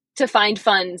to find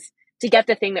funds to get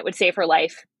the thing that would save her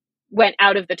life, went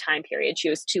out of the time period. She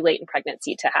was too late in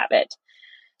pregnancy to have it.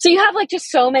 So you have like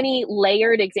just so many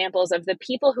layered examples of the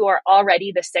people who are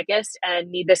already the sickest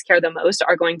and need this care the most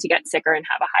are going to get sicker and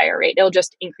have a higher rate. It'll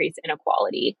just increase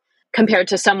inequality compared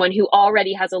to someone who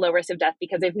already has a low risk of death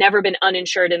because they've never been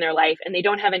uninsured in their life and they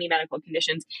don't have any medical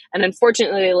conditions. And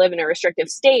unfortunately, they live in a restrictive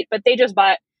state, but they just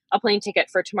bought a plane ticket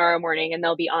for tomorrow morning and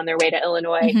they'll be on their way to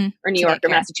Illinois or New York or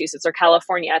Massachusetts or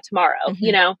California tomorrow,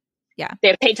 Yeah. They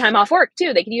have paid time off work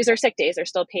too. They can use their sick days. They're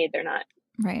still paid. They're not.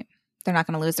 Right. They're not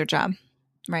going to lose their job.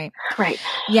 Right. Right.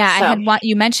 Yeah.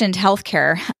 You mentioned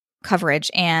healthcare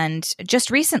coverage, and just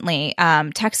recently,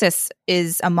 Texas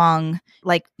is among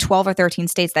like 12 or 13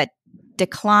 states that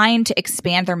declined to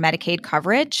expand their Medicaid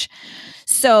coverage.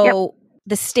 So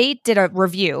the state did a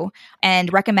review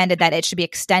and recommended that it should be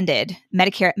extended.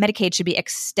 Medicaid should be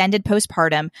extended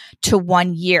postpartum to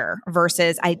 1 year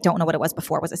versus, I don't know what it was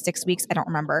before. Was it 6 weeks? I don't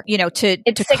remember. It's to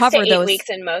 6 cover to 8 those weeks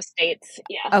in most states.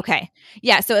 Yeah. Okay.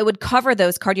 Yeah. So it would cover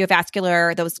those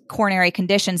cardiovascular, those coronary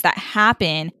conditions that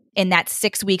happen in that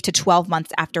 6 week to 12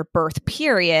 months after birth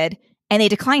period. And they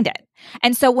declined it.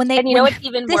 And so when what's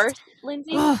even worse,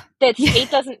 Lindsay? That state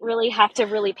doesn't really have to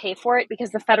really pay for it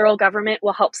because the federal government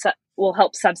will help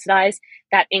subsidize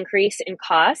that increase in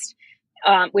cost,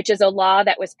 which is a law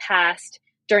that was passed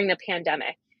during the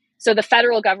pandemic. So the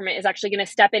federal government is actually going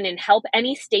to step in and help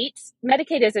any states.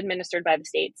 Medicaid is administered by the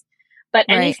states, but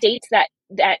any Right. states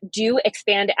that do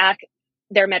expand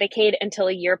their Medicaid until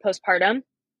a year postpartum,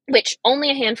 which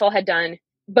only a handful had done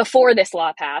before this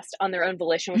law passed on their own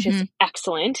volition, which is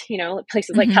excellent.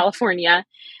 Places like California,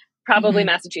 probably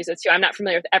Massachusetts too. I'm not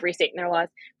familiar with every state and their laws.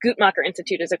 Guttmacher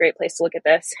Institute is a great place to look at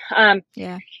this.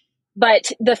 Yeah.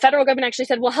 But the federal government actually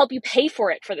said, we'll help you pay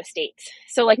for it for the states.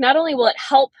 So not only will it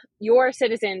help your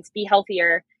citizens be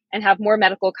healthier and have more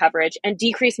medical coverage and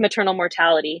decrease maternal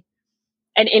mortality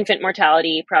and infant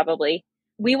mortality, probably,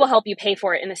 we will help you pay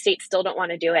for it, and the states still don't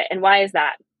want to do it. And why is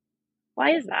that?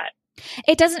 Why is that?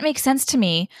 It doesn't make sense to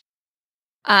me.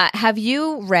 Have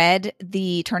you read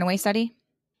the Turnaway study?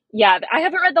 Yeah, I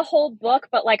haven't read the whole book,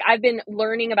 but I've been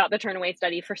learning about the Turnaway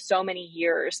study for so many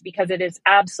years because it is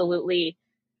absolutely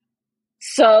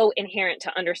so inherent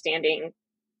to understanding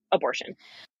abortion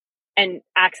and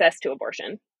access to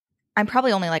abortion. I'm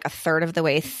probably only a third of the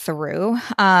way through,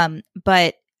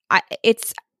 but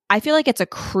I feel like it's a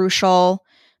crucial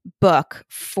book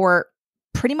for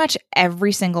pretty much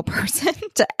every single person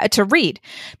to read,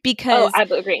 because I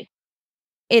agree.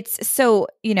 It's so,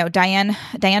 Diane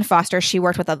Foster, she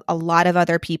worked with a lot of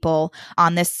other people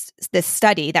on this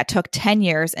study that took 10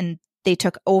 years, and they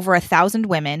took over 1,000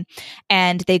 women,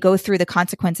 and they go through the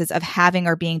consequences of having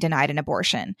or being denied an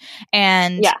abortion.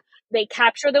 And yeah, they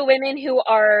capture the women who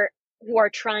are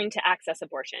trying to access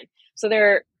abortion. So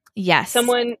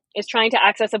someone is trying to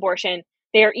access abortion.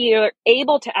 They are either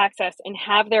able to access and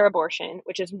have their abortion,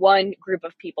 which is one group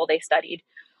of people they studied,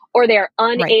 or they are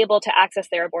unable to access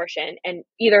their abortion, and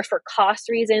either for cost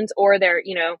reasons or they're,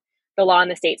 the law in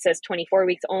the state says 24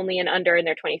 weeks only and under, and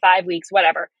they're 25 weeks,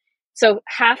 whatever. So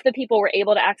half the people were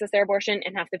able to access their abortion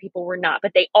and half the people were not,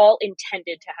 but they all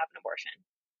intended to have an abortion.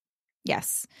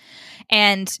 Yes.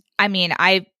 And I mean,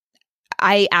 I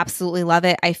absolutely love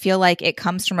it. I feel like it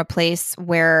comes from a place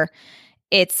where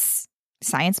it's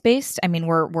science-based. I mean,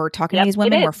 we're talking to these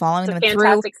women, we're following them through.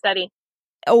 Fantastic study.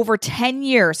 Over 10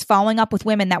 years, following up with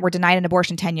women that were denied an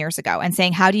abortion 10 years ago and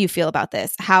saying, how do you feel about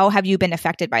this? How have you been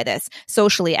affected by this?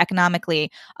 Socially,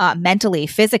 economically, mentally,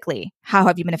 physically, how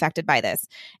have you been affected by this?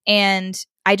 And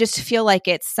I just feel like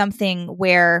it's something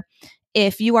where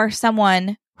if you are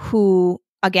someone who,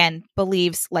 again,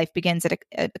 believes life begins at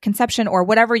a conception or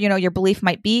whatever, your belief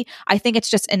might be, I think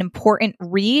it's just an important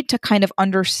read to kind of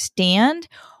understand.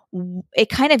 It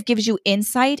kind of gives you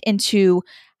insight into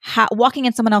walking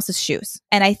in someone else's shoes.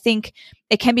 And I think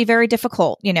it can be very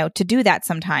difficult, to do that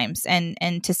sometimes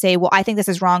and to say, well, I think this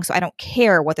is wrong, so I don't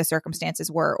care what the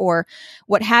circumstances were or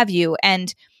what have you.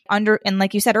 And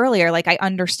like you said earlier, I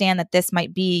understand that this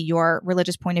might be your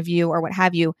religious point of view or what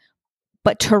have you,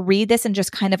 but to read this and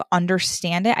just kind of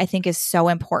understand it, I think is so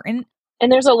important.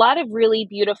 And there's a lot of really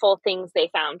beautiful things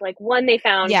they found. They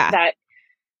found that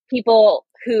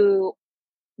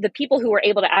the people who were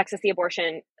able to access the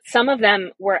abortion, some of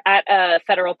them were at a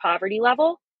federal poverty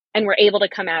level and were able to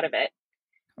come out of it.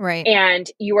 Right. And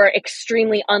you are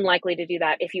extremely unlikely to do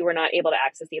that if you were not able to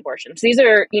access the abortion. So these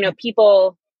are,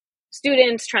 people,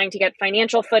 students trying to get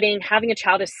financial footing. Having a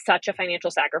child is such a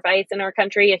financial sacrifice in our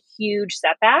country, a huge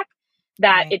setback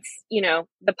that it's,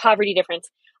 the poverty difference.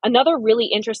 Another really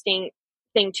interesting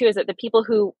thing too is that the people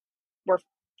who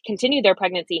continued their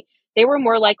pregnancy, they were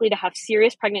more likely to have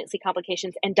serious pregnancy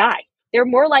complications and die. They're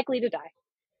more likely to die.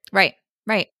 Right.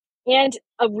 Right. And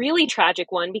a really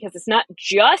tragic one, because it's not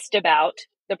just about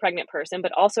the pregnant person,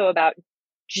 but also about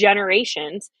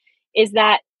generations, is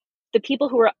that the people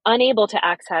who were unable to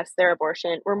access their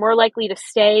abortion were more likely to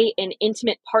stay in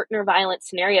intimate partner violence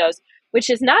scenarios, which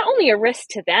is not only a risk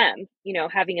to them,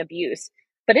 having abuse,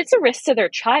 but it's a risk to their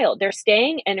child. They're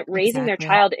staying and raising their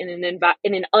child in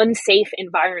an unsafe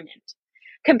environment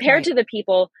compared to the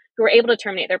people who were able to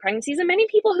terminate their pregnancies. And many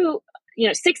people who,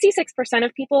 66%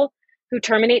 of people who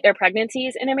terminate their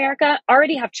pregnancies in America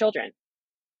already have children.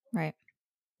 Right.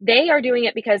 They are doing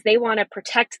it because they want to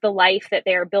protect the life that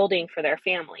they are building for their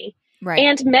family. Right.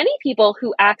 And many people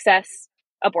who access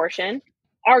abortion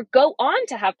go on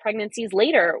to have pregnancies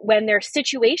later when their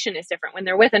situation is different, when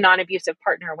they're with a non-abusive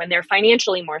partner, when they're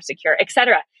financially more secure,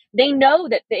 etc. They know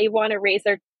that they want to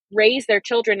raise their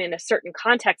children in a certain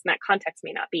context, and that context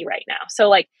may not be right now.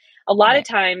 So a lot of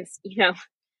times,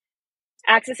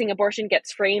 accessing abortion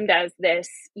gets framed as this,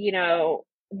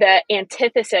 the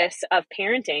antithesis of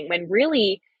parenting, when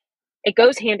really it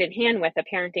goes hand in hand with a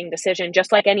parenting decision,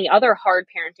 just like any other hard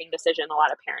parenting decision a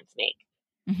lot of parents make.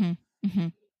 Mm-hmm. Mm-hmm.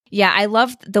 Yeah, I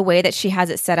love the way that she has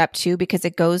it set up too, because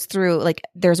it goes through, like,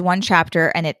 there's one chapter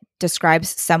and it describes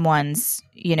someone's,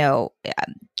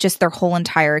 just their whole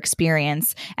entire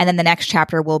experience. And then the next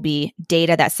chapter will be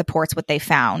data that supports what they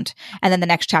found. And then the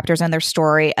next chapter is on their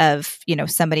story of,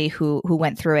 somebody who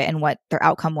went through it and what their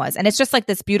outcome was. And it's just like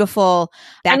this beautiful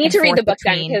back I need and to read forth the book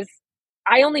between... then, because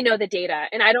I only know the data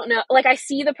and I don't know, like, I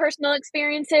see the personal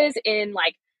experiences in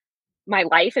like my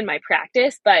life and my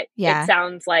practice, but Yeah. it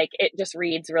sounds like it just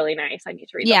reads really nice. I need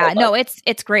to read the Yeah, whole book. no,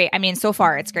 it's great. I mean, so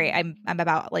far it's great. I'm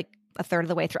about like a third of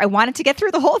the way through. I wanted to get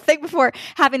through the whole thing before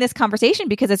having this conversation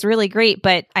because it's really great.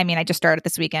 But I mean, I just started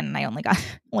this weekend and I only got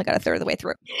a third of the way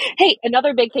through. Hey,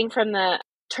 another big thing from the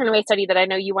Turnaway study that I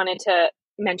know you wanted to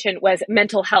mention was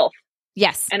mental health.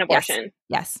 Yes. And abortion.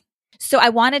 Yes. So I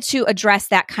wanted to address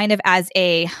that kind of as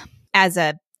a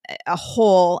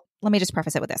whole. Let me just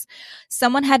preface it with this.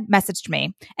 Someone had messaged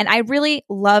me, and I really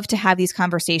love to have these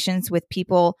conversations with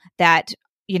people that,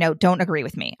 don't agree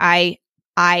with me. I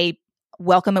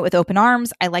welcome it with open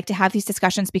arms. I like to have these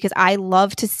discussions because I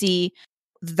love to see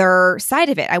their side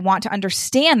of it. I want to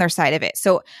understand their side of it.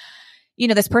 So,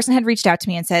 this person had reached out to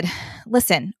me and said,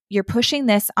 listen, you're pushing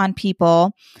this on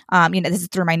people. This is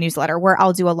through my newsletter where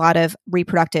I'll do a lot of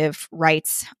reproductive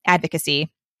rights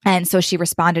advocacy. And so she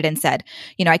responded and said,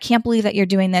 I can't believe that you're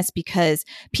doing this because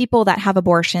people that have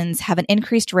abortions have an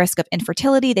increased risk of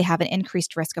infertility, they have an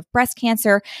increased risk of breast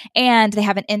cancer, and they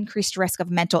have an increased risk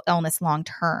of mental illness long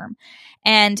term.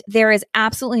 And there is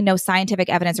absolutely no scientific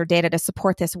evidence or data to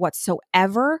support this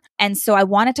whatsoever. And so I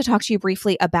wanted to talk to you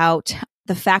briefly about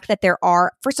the fact that there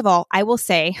are, first of all, I will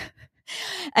say,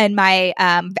 and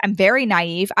I'm very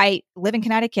naive. I live in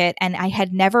Connecticut and I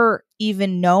had never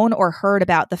even known or heard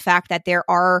about the fact that there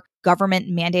are government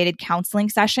mandated counseling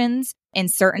sessions in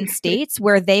certain states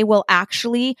where they will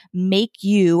actually make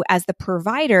you as the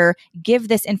provider give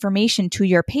this information to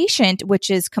your patient, which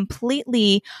is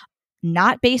completely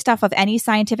not based off of any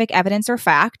scientific evidence or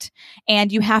fact.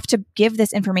 And you have to give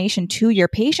this information to your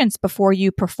patients before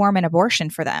you perform an abortion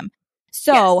for them.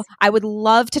 So yes. I would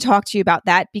love to talk to you about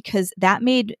that because that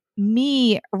made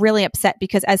me really upset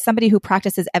because as somebody who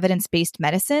practices evidence-based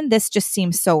medicine, this just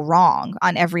seems so wrong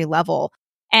on every level.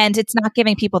 And it's not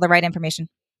giving people the right information.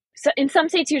 So in some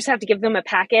states, you just have to give them a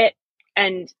packet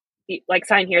and like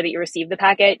sign here that you received the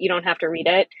packet. You don't have to read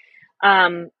it.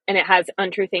 And it has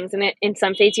untrue things in it. In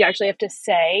some states, you actually have to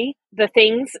say the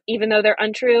things, even though they're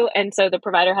untrue. And so the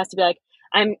provider has to be like,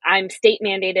 I'm state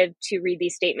mandated to read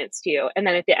these statements to you. And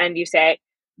then at the end you say,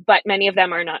 but many of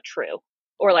them are not true.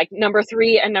 Or like number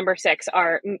 3 and number 6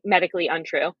 are medically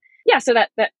untrue. Yeah. So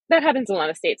that happens in a lot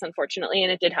of states, unfortunately.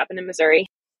 And it did happen in Missouri.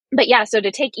 But yeah, so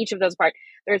to take each of those apart,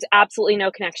 there's absolutely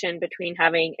no connection between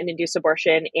having an induced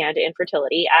abortion and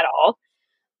infertility at all.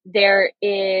 There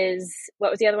is,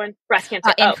 what was the other one? Breast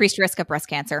cancer. Increased risk of breast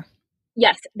cancer.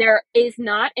 Yes, there is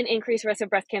not an increased risk of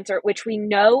breast cancer, which we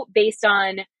know based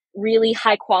on really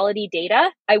high quality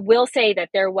data. I will say that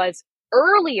there was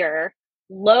earlier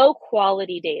low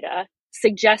quality data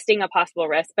suggesting a possible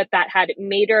risk, but that had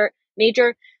major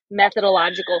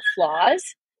methodological flaws.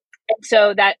 And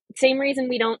so that same reason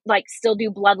we don't still do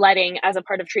bloodletting as a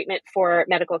part of treatment for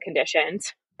medical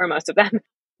conditions, or most of them.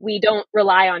 We don't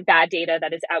rely on bad data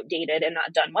that is outdated and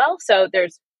not done well. So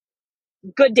there's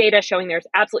good data showing there's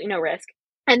absolutely no risk.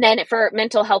 And then for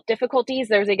mental health difficulties,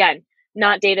 there's again,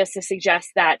 not data to suggest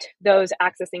that those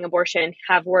accessing abortion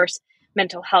have worse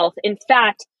mental health. In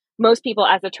fact, most people,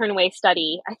 as a Turnaway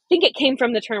study, I think it came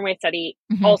from the Turnaway study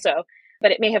also,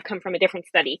 but it may have come from a different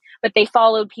study, but they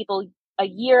followed people a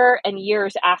year and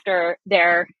years after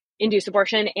their induced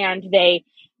abortion, and they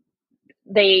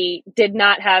did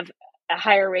not have a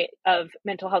higher rate of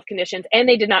mental health conditions, and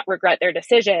they did not regret their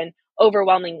decision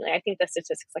overwhelmingly. I think the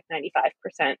statistic's like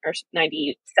 95% or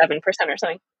 97% or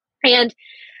something. And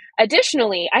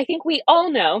additionally, I think we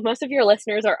all know, most of your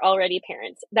listeners are already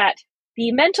parents, that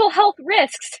the mental health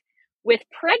risks with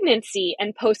pregnancy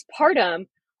and postpartum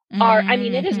are,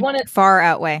 it is one of far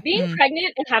outweigh. Being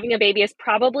pregnant and having a baby is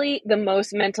probably the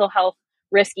most mental health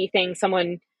risky thing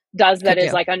someone does that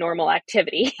is like a normal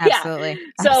activity. Absolutely. Yeah.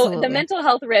 So Absolutely. the mental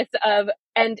health risks of,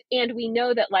 and we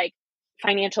know that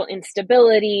financial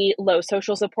instability, low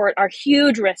social support are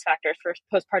huge risk factors for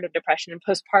postpartum depression and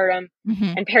postpartum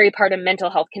and peripartum mental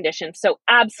health conditions. So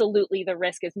absolutely the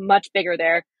risk is much bigger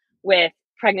there with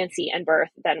pregnancy and birth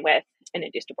than with an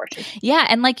induced abortion. Yeah.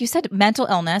 And like you said, mental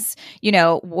illness,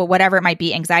 whatever it might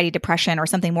be, anxiety, depression, or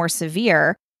something more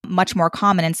severe, much more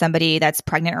common in somebody that's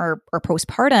pregnant or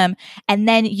postpartum. And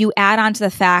then you add on to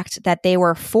the fact that they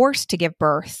were forced to give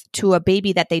birth to a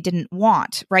baby that they didn't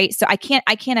want, right? So I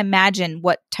can't imagine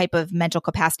what type of mental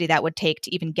capacity that would take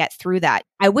to even get through that.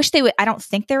 I wish they would. I don't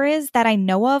think there is, that I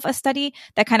know of, a study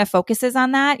that kind of focuses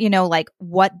on that, like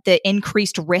what the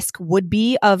increased risk would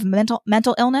be of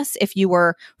mental illness if you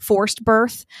were forced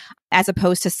birth, as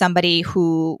opposed to somebody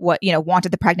who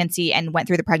wanted the pregnancy and went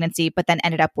through the pregnancy, but then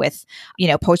ended up with,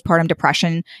 postpartum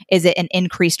depression. Is it an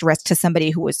increased risk to somebody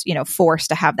who was, forced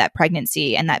to have that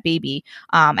pregnancy and that baby,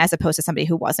 as opposed to somebody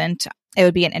who wasn't? It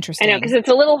would be an interesting. I know, because it's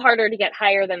a little harder to get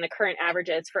higher than the current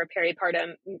averages for a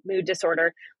peripartum mood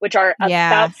disorder, which are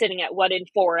about sitting at 1 in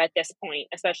 4 at this point,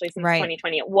 especially since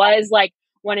 2020. It was like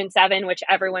 1 in 7, which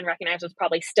everyone recognized was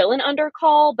probably still an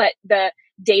undercall, but the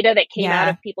data that came out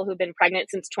of people who've been pregnant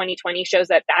since 2020 shows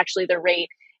that actually the rate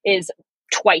is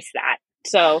twice that.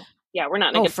 So yeah, we're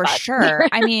not in a good for spot. Sure.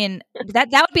 I mean, that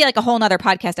would be like a whole nother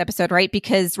podcast episode, right?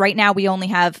 Because right now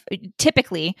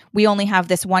typically we only have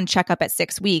this one checkup at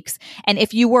 6 weeks. And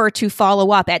if you were to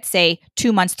follow up at, say,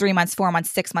 2 months, 3 months, 4 months,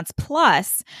 6 months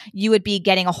plus, you would be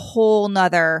getting a whole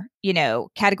nother,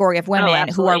 category of women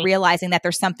who are realizing that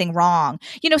there's something wrong.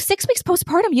 6 weeks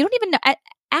postpartum, you don't even know.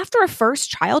 After a first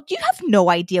child, you have no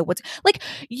idea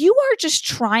you are just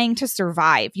trying to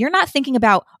survive. You're not thinking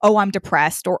about, oh, I'm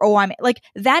depressed, or, oh, I'm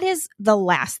that is the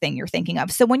last thing you're thinking of.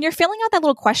 So when you're filling out that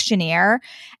little questionnaire,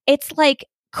 it's like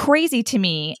crazy to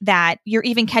me that you're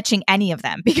even catching any of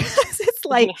them, because it's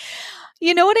like,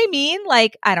 you know what I mean?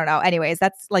 I don't know. Anyways,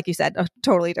 that's, like you said, a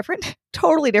totally different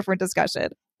discussion.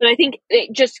 But I think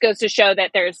it just goes to show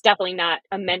that there's definitely not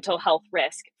a mental health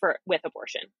risk with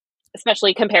abortion,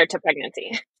 especially compared to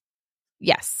pregnancy.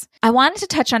 Yes. I wanted to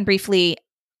touch on briefly,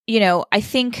 I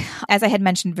think, as I had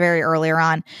mentioned very earlier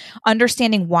on,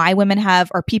 understanding why women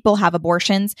or people have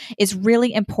abortions is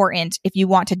really important if you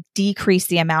want to decrease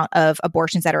the amount of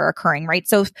abortions that are occurring, right?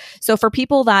 So for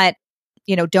people that,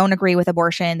 don't agree with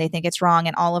abortion, they think it's wrong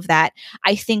and all of that,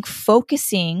 I think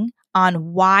focusing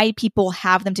on why people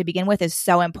have them to begin with is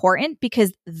so important,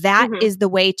 because that is the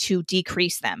way to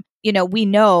decrease them. We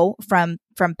know from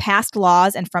past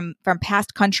laws and from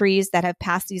past countries that have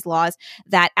passed these laws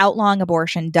that outlawing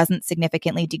abortion doesn't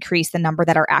significantly decrease the number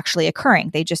that are actually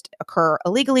occurring. They just occur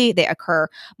illegally, they occur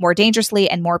more dangerously,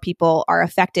 and more people are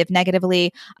affected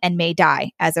negatively and may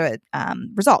die as a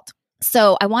result.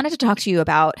 So I wanted to talk to you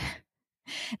about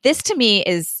this. To me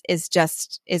is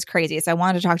crazy. So I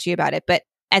wanted to talk to you about it. But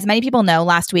as many people know,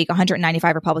 last week,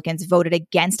 195 Republicans voted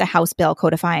against a House bill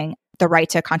codifying the right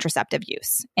to contraceptive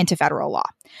use into federal law.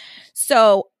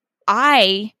 So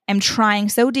I am trying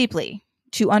so deeply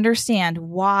to understand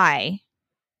why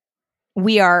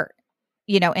we are,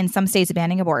 in some states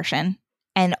banning abortion,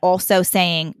 and also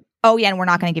saying, oh yeah, and we're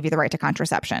not going to give you the right to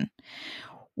contraception.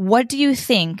 What do you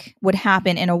think would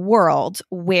happen in a world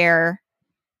where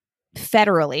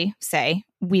federally, say,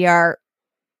 we are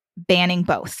banning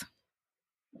both?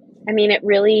 I mean, it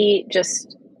really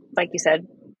just, like you said,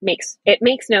 makes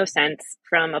no sense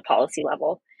from a policy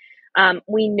level.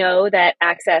 We know that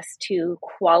access to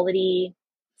quality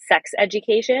sex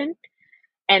education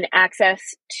and access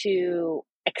to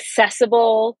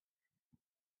accessible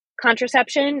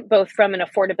contraception, both from an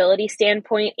affordability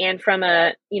standpoint and from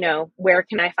a, where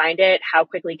can I find it? How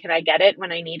quickly can I get it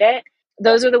when I need it?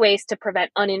 Those are the ways to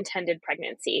prevent unintended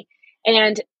pregnancy.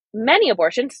 And many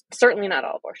abortions, certainly not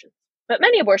all abortions, but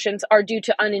many abortions are due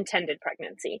to unintended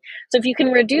pregnancy. So if you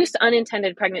can reduce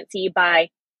unintended pregnancy by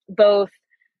both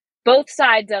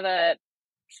sides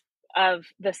of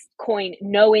this coin,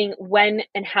 knowing when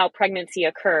and how pregnancy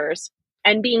occurs,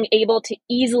 and being able to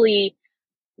easily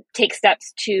take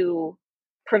steps to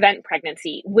prevent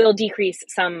pregnancy, will decrease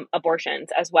some abortions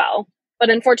as well. But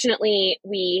unfortunately,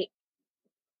 we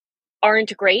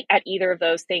aren't great at either of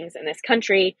those things in this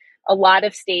country. A lot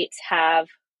of states have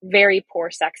very poor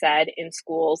sex ed in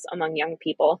schools among young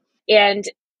people. And,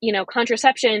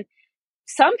 contraception,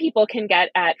 some people can get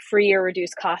at free or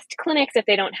reduced cost clinics if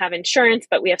they don't have insurance,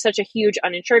 but we have such a huge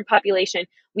uninsured population.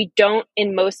 We don't,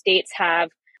 in most states, have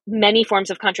many forms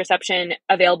of contraception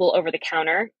available over the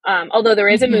counter. Although there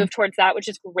is a move towards that, which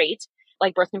is great,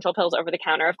 like birth control pills over the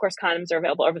counter. Of course, condoms are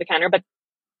available over the counter, but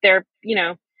they're,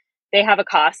 they have a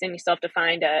cost, and you still have to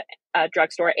find a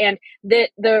drugstore. And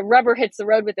the rubber hits the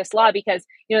road with this law because,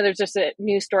 there's just a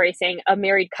news story saying a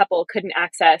married couple couldn't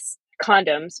access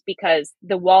condoms because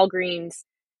the Walgreens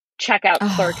checkout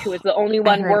clerk, who was the only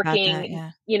one working,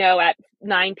 at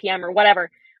 9 p.m. or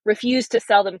whatever, refused to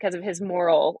sell them because of his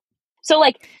moral. So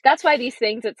that's why these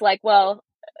things, it's like, well,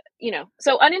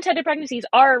 so unintended pregnancies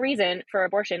are a reason for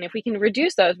abortion. If we can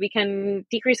reduce those, we can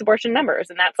decrease abortion numbers,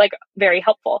 and that's like very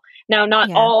helpful. Now,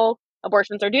 not all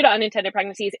abortions are due to unintended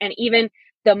pregnancies, and even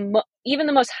the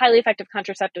most highly effective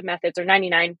contraceptive methods are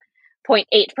 99.8%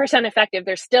 effective.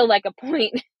 There's still like a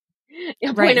 0.02%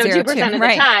 of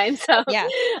the time. So,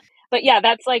 but yeah,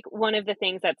 that's like one of the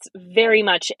things that's very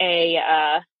much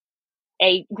a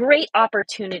great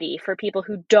opportunity for people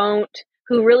who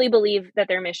really believe that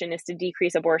their mission is to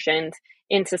decrease abortions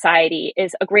in society.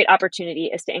 Is a great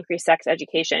opportunity is to increase sex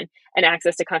education and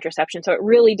access to contraception. So it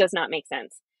really does not make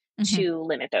sense to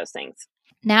limit those things.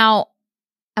 Now,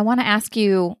 I want to ask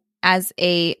you, as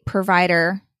a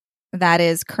provider that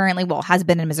is currently, has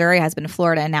been in Missouri, has been in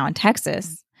Florida, and now in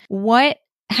Texas, what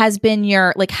has been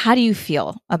how do you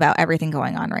feel about everything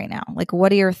going on right now? Like,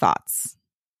 what are your thoughts?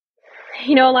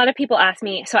 A lot of people ask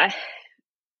me, so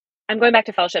I'm going back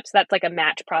to fellowship, so that's like a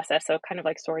match process, so kind of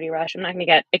like sorority rush. I'm not going to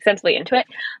get extensively into it,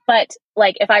 but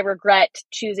like if I regret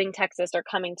choosing Texas or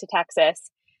coming to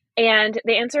Texas. And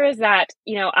the answer is that,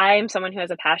 I am someone who has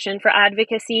a passion for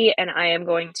advocacy, and I am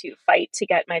going to fight to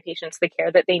get my patients the care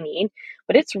that they need.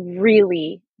 But it's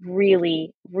really,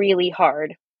 really, really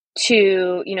hard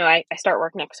to, I start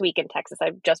work next week in Texas.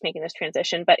 I'm just making this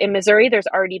transition. But in Missouri, there's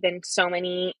already been so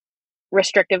many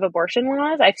restrictive abortion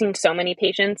laws. I've seen so many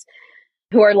patients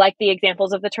who are like the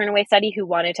examples of the Turnaway study who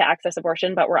wanted to access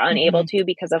abortion, but were unable to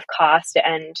because of cost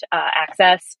and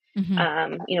access,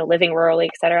 living rurally,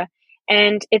 et cetera.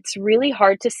 And it's really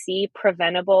hard to see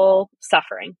preventable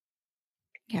suffering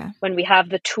when we have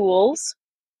the tools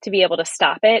to be able to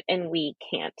stop it and we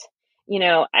can't.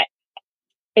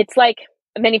 It's like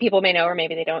many people may know, or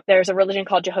maybe they don't. There's a religion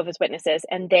called Jehovah's Witnesses,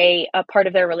 and a part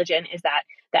of their religion is that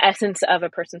the essence of a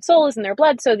person's soul is in their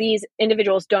blood. So these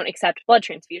individuals don't accept blood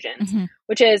transfusions,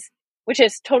 which is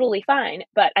totally fine.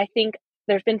 But I think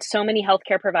there's been so many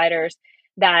healthcare providers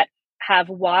that have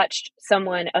watched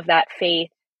someone of that faith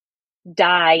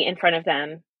die in front of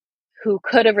them who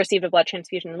could have received a blood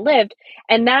transfusion and lived.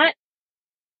 And that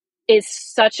is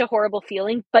such a horrible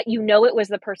feeling, but it was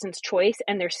the person's choice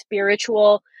and their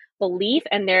spiritual belief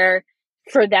and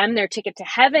for them, their ticket to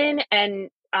heaven. And,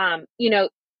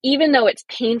 even though it's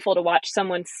painful to watch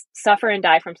someone suffer and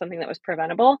die from something that was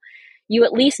preventable, you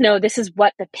at least know this is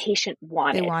what the patient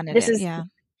wanted. This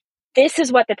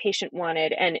is what the patient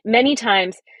wanted. And many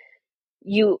times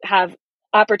you have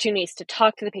opportunities to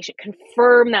talk to the patient,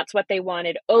 confirm that's what they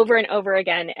wanted over and over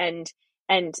again.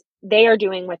 And they are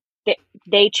doing what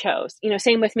they chose,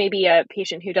 same with maybe a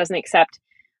patient who doesn't accept,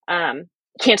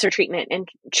 cancer treatment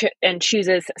and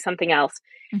chooses something else.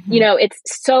 It's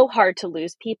so hard to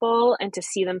lose people and to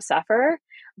see them suffer,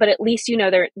 but at least,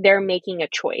 they're making a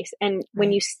choice. And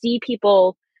when you see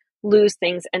people lose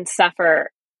things and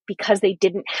suffer because they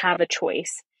didn't have a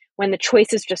choice, when the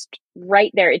choice is just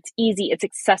right there, it's easy, it's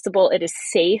accessible, it is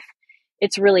safe,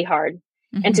 it's really hard.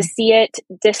 And to see it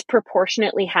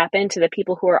disproportionately happen to the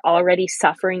people who are already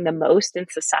suffering the most in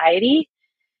society,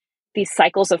 these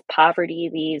cycles of poverty,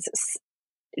 these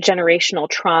generational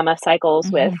trauma cycles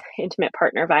with intimate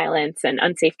partner violence and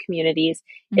unsafe communities,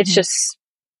 it's just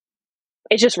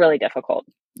really difficult.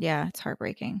 Yeah, it's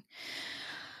heartbreaking.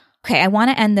 Okay, I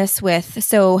want to end this with,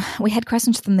 so we had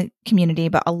questions from the community,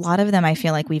 but a lot of them I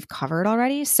feel like we've covered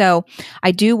already. So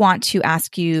I do want to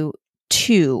ask you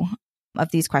two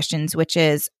of these questions, which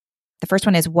is, the first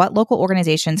one is, what local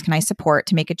organizations can I support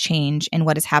to make a change in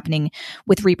what is happening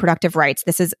with reproductive rights?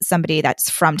 This is somebody that's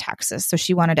from Texas, so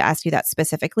she wanted to ask you that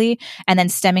specifically. And then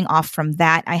stemming off from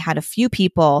that, I had a few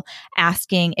people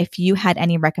asking if you had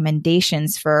any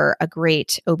recommendations for a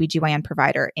great OBGYN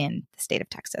provider in the state of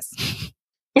Texas.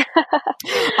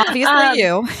 Obviously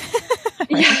you.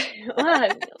 Well,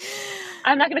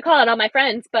 I'm not going to call out all my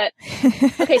friends, but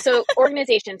okay, so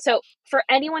organizations. So for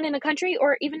anyone in the country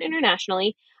or even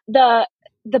internationally, the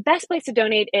best place to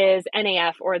donate is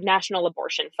NAF, or National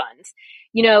Abortion Funds.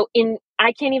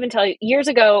 I can't even tell you, years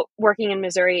ago working in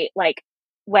Missouri, like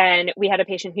when we had a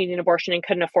patient who needed an abortion and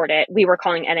couldn't afford it, we were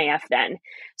calling NAF then.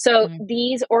 So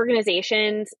these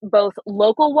organizations, both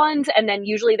local ones, and then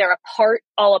usually they're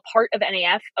all a part of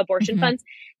NAF abortion funds,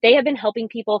 they have been helping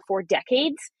people for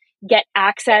decades get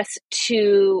access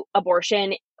to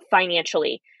abortion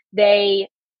financially. They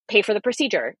pay for the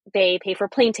procedure. They pay for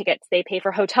plane tickets. They pay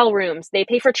for hotel rooms. They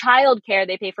pay for childcare.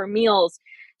 They pay for meals.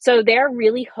 So they're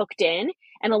really hooked in.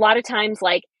 And a lot of times,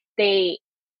 like, they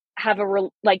have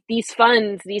these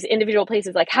funds, these individual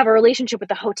places, like, have a relationship with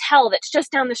the hotel that's just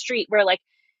down the street where, like,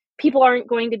 people aren't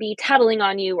going to be tattling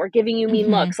on you or giving you mean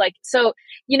looks. Like, so,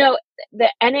 the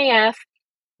NAF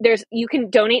you can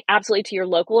donate absolutely to your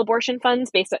local abortion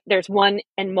funds. There's one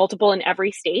and multiple in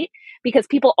every state, because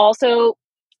people also,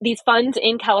 these funds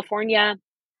in California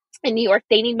and New York,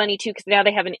 they need money too, because now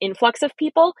they have an influx of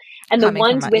people, and the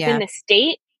ones within the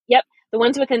state, the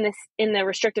ones within this in the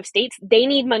restrictive states, they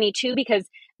need money too, because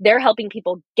they're helping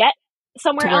people get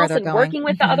somewhere else and working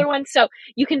with the other ones. So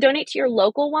you can donate to your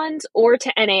local ones or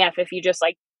to NAF if you just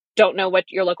like don't know what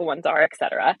your local ones are,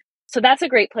 etc. So that's a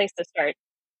great place to start.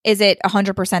 Is it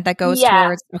 100% that goes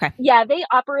towards? Okay. Yeah, they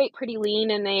operate pretty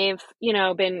lean, and they've,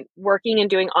 been working and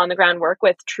doing on the ground work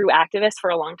with true activists for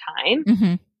a long time.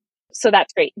 Mm-hmm. So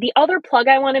that's great. The other plug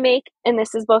I want to make, and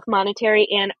this is both monetary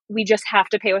and we just have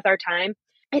to pay with our time,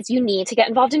 is you need to get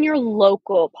involved in your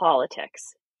local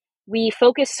politics. We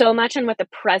focus so much on what the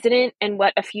president and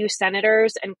what a few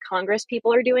senators and Congress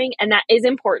people are doing, and that is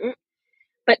important.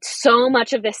 But so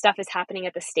much of this stuff is happening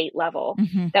at the state level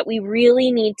that we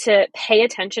really need to pay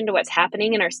attention to what's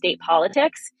happening in our state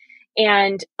politics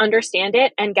and understand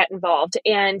it and get involved.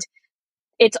 And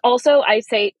it's also, I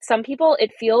say, some people,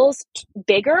 it feels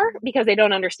bigger because they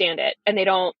don't understand it, and they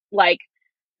don't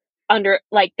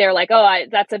they're like, oh,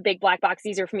 that's a big black box,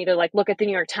 easier for me to look at the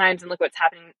New York Times and look what's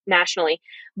happening nationally.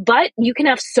 But you can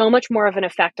have so much more of an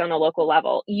effect on a local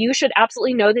level. You should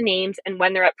absolutely know the names and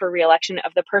when they're up for re-election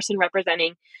of the person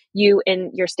representing you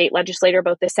in your state legislature,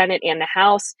 both the Senate and the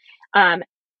House.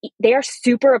 They are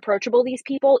super approachable, these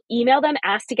people. Email them,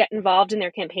 ask to get involved in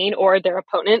their campaign or their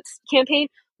opponent's campaign.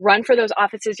 Run for those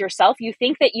offices yourself. You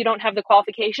think that you don't have the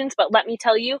qualifications, but let me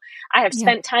tell you, I have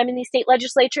spent time in these state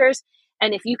legislatures.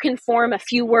 And if you can form a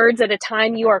few words at a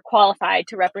time, you are qualified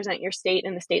to represent your state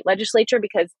in the state legislature,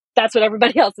 because that's what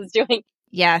everybody else is doing.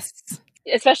 Yes.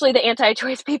 Especially the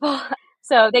anti-choice people.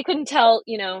 So they couldn't tell,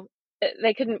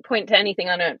 they couldn't point to anything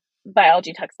on a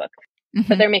biology textbook,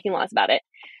 but they're making laws about it.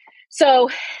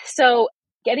 So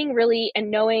getting really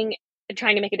and knowing and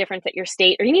trying to make a difference at your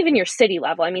state or even your city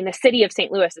level. I mean, the city of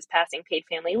St. Louis is passing paid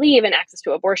family leave and access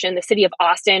to abortion. The city of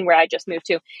Austin, where I just moved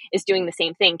to, is doing the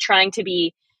same thing, trying to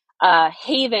be a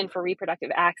haven for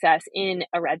reproductive access in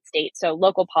a red state. So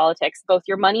local politics, both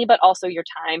your money, but also your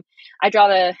time. I draw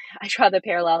the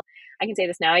parallel. I can say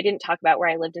this now. I didn't talk about where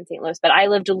I lived in St. Louis, but I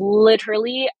lived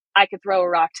literally, I could throw a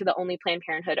rock to the only Planned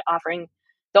Parenthood offering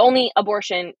the only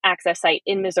abortion access site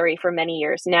in Missouri for many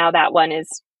years. Now that one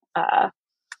is,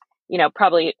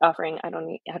 probably offering, I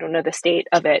don't know the state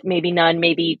of it, maybe none,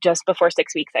 maybe just before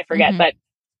 6 weeks, I forget. But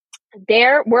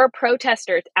there were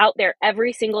protesters out there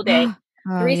every single day.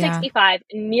 365,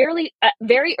 nearly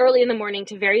very early in the morning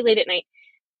to very late at night.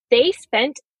 They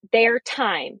spent their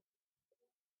time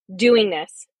doing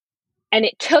this, and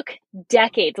it took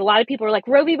decades. A lot of people were like,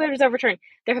 Roe v. Wade was overturned.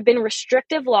 There have been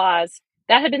restrictive laws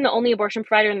that have been the only abortion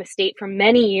provider in the state for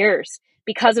many years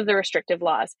because of the restrictive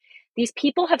laws. These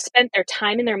people have spent their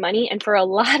time and their money, and for a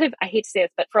lot of, I hate to say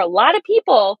this, but for a lot of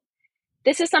people,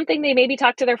 this is something they maybe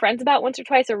talk to their friends about once or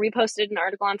twice or reposted an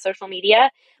article on social media,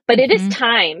 but it is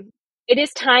time. It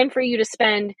is time for you to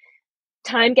spend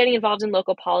time getting involved in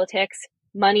local politics,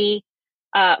 money,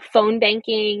 phone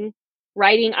banking,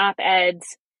 writing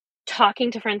op-eds,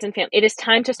 talking to friends and family. It is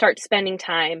time to start spending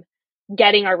time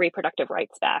getting our reproductive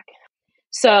rights back.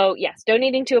 So yes,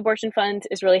 donating to abortion funds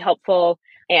is really helpful,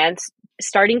 and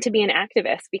starting to be an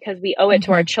activist, because we owe it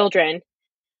to our children,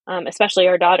 especially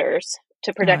our daughters,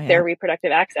 to protect their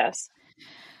reproductive access.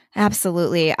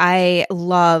 Absolutely. I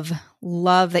love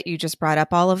that you just brought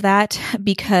up all of that,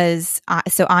 because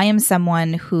so I am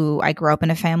someone who, I grew up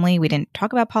in a family. We didn't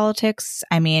talk about politics.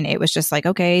 I mean, it was just like,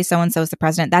 okay, so-and-so is the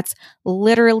president. That's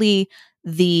literally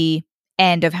the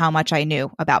end of how much I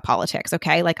knew about politics.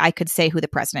 Okay. Like I could say who the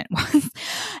president was.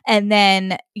 And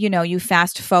then, you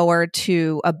fast forward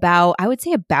to I would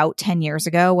say about 10 years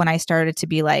ago, when I started to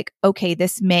be like, okay,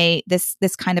 this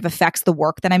kind of affects the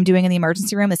work that I'm doing in the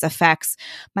emergency room. This affects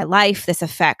my life. This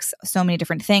affects so many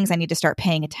different things. I need to start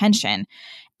paying attention.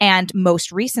 And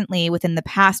most recently, within the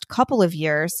past couple of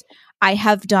years, I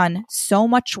have done so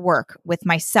much work with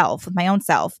myself, with my own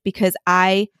self, because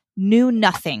I knew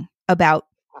nothing about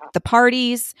the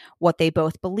parties, what they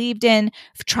both believed in,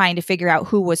 trying to figure out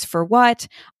who was for what.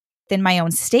 In my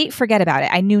own state, forget about it.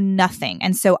 I knew nothing.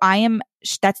 And so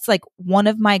that's like one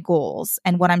of my goals,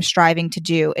 and what I'm striving to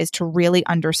do is to really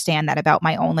understand that about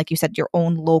my own, like you said, your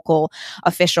own local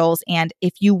officials. And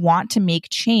if you want to make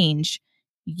change,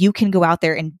 you can go out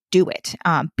there and do it.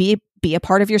 Be a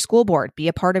part of your school board, be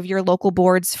a part of your local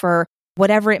boards for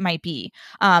whatever it might be.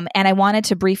 And I wanted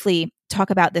to briefly talk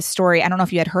about this story. I don't know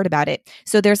if you had heard about it.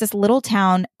 So there's this little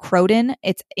town, Croton.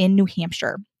 It's in New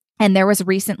Hampshire. And there was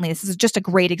recently, this is just a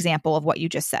great example of what you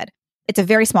just said. It's a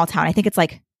very small town. I think it's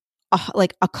like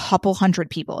like a couple hundred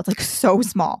people. It's like so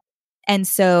small. And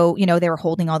so, they were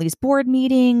holding all these board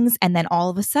meetings, and then all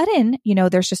of a sudden,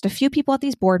 there's just a few people at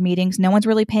these board meetings. No one's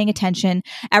really paying attention.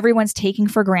 Everyone's taking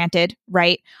for granted,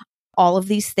 right? All of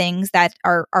these things that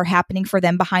are happening for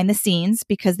them behind the scenes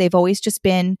because they've always just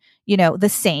been, the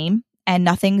same, and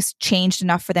nothing's changed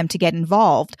enough for them to get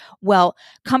involved. Well,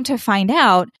 come to find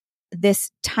out,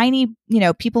 this tiny,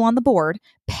 people on the board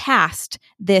passed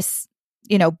this,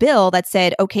 bill that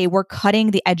said, okay, we're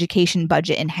cutting the education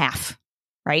budget in half,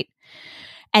 right?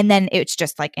 And then it's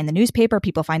just like in the newspaper,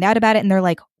 people find out about it and they're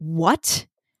like, what?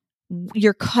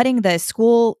 You're cutting the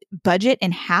school budget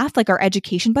in half, like our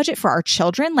education budget for our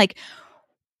children? Like,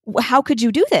 how could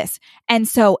you do this? And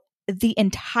so the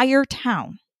entire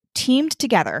town teamed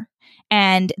together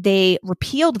and they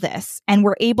repealed this and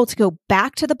were able to go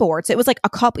back to the board. So it was like a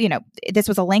couple, this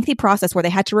was a lengthy process where they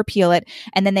had to repeal it.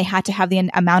 And then they had to have the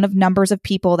amount of numbers of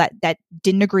people that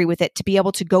didn't agree with it to be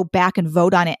able to go back and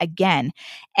vote on it again.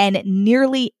 And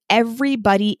nearly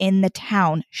everybody in the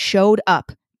town showed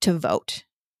up to vote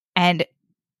and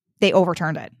they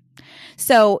overturned it.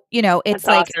 So, it's That's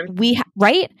like awesome.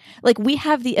 right? Like we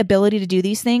have the ability to do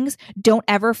these things. Don't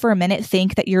ever for a minute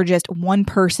think that you're just one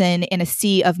person in a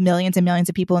sea of millions and millions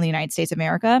of people in the United States of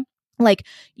America. Like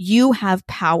you have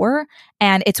power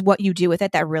and it's what you do with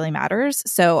it that really matters.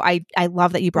 So I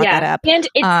love that you brought that up. And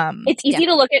it's easy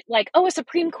to look at like, oh, a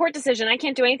Supreme Court decision. I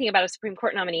can't do anything about a Supreme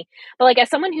Court nominee. But like as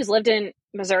someone who's lived in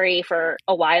Missouri for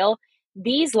a while,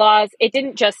 these laws,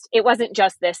 it wasn't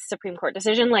just this Supreme Court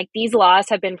decision. Like these laws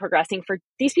have been progressing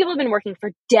these people have been working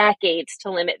for decades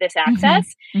to limit this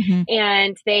access. Mm-hmm.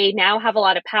 And they now have a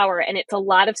lot of power and it's a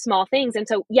lot of small things. And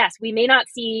so, yes, we may not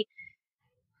see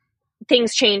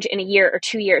things change in a year or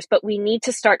 2 years, but we need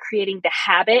to start creating the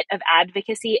habit of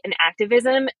advocacy and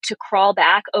activism to crawl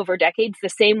back over decades the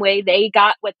same way they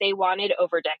got what they wanted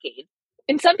over decades.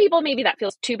 And some people, maybe that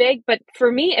feels too big, but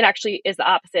for me, it actually is the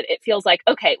opposite. It feels like,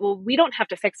 okay, well, we don't have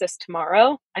to fix this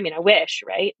tomorrow. I mean, I wish,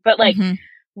 right? But like,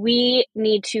 we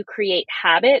need to create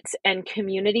habits and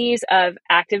communities of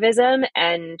activism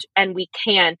and we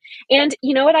can. And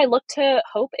you know what? I look to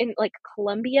hope in like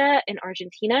Colombia and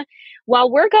Argentina, while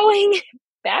we're going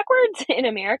backwards in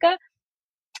America,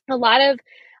 a lot of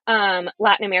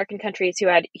Latin American countries who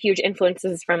had huge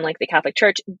influences from like the Catholic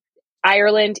Church,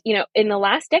 Ireland, in the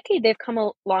last decade, they've come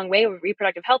a long way with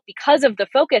reproductive health because of the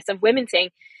focus of women saying,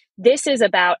 this is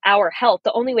about our health.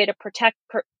 The only way to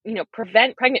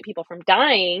prevent pregnant people from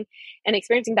dying and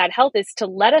experiencing bad health is to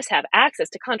let us have access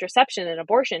to contraception and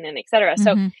abortion and et cetera.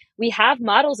 So we have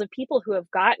models of people who have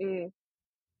gotten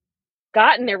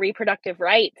their reproductive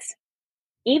rights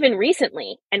even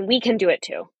recently, and we can do it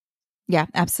too. Yeah,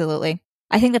 absolutely.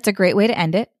 I think that's a great way to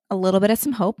end it. A little bit of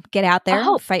some hope. Get out there,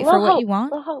 fight for what you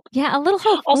want. Yeah, a little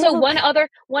hope. Also, one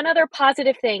other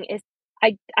positive thing is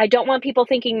I don't want people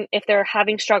thinking if they're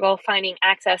having struggle finding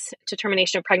access to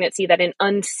termination of pregnancy that an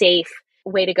unsafe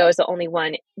way to go is the only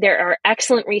one. There are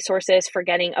excellent resources for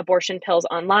getting abortion pills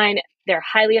online. They're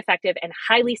highly effective and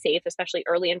highly safe, especially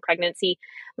early in pregnancy.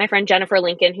 My friend Jennifer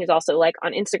Lincoln, who's also like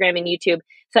on Instagram and YouTube,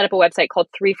 set up a website called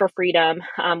 3 for Freedom,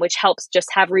 which helps just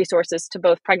have resources to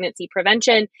both pregnancy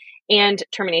prevention and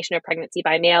termination of pregnancy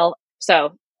by mail.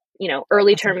 So,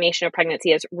 early termination of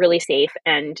pregnancy is really safe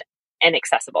and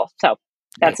accessible. So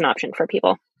that's an option for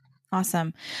people.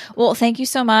 Awesome. Well, thank you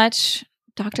so much,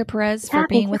 Dr. Perez, for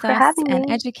being with us and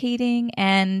educating.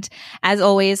 And as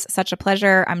always, such a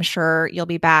pleasure. I'm sure you'll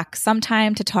be back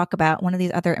sometime to talk about one of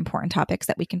these other important topics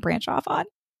that we can branch off on.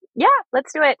 Yeah,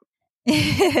 let's do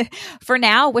it. For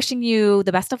now, wishing you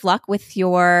the best of luck with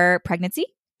your pregnancy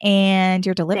and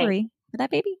your delivery for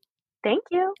that baby. Thank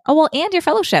you. Oh, well, and your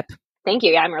fellowship. Thank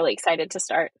you. Yeah, I'm really excited to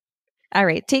start. All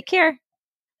right. Take care.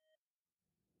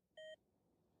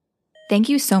 Thank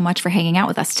you so much for hanging out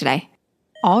with us today.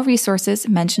 All resources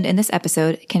mentioned in this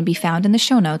episode can be found in the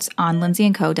show notes on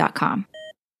lindsayandco.com.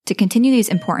 To continue these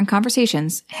important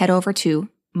conversations, head over to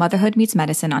Motherhood Meets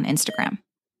Medicine on Instagram.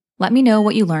 Let me know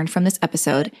what you learned from this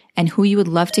episode and who you would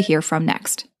love to hear from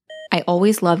next. I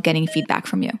always love getting feedback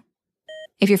from you.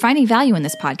 If you're finding value in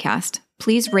this podcast,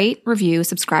 please rate, review,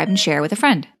 subscribe, and share with a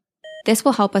friend. This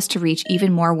will help us to reach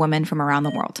even more women from around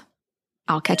the world.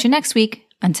 I'll catch you next week.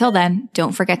 Until then,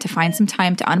 don't forget to find some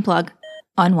time to unplug,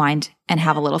 unwind, and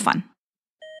have a little fun.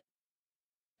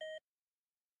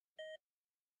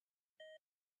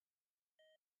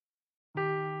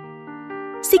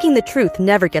 Seeking the truth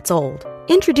never gets old.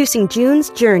 Introducing June's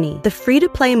Journey, the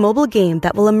free-to-play mobile game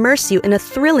that will immerse you in a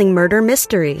thrilling murder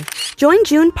mystery. Join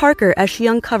June Parker as she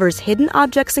uncovers hidden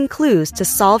objects and clues to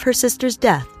solve her sister's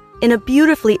death in a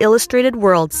beautifully illustrated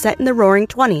world set in the Roaring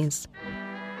 '20s.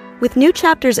 With new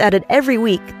chapters added every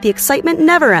week, the excitement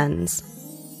never ends.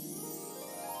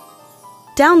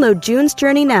 Download June's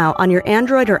Journey now on your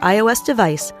Android or iOS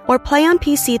device, or play on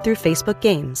PC through Facebook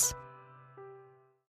Games.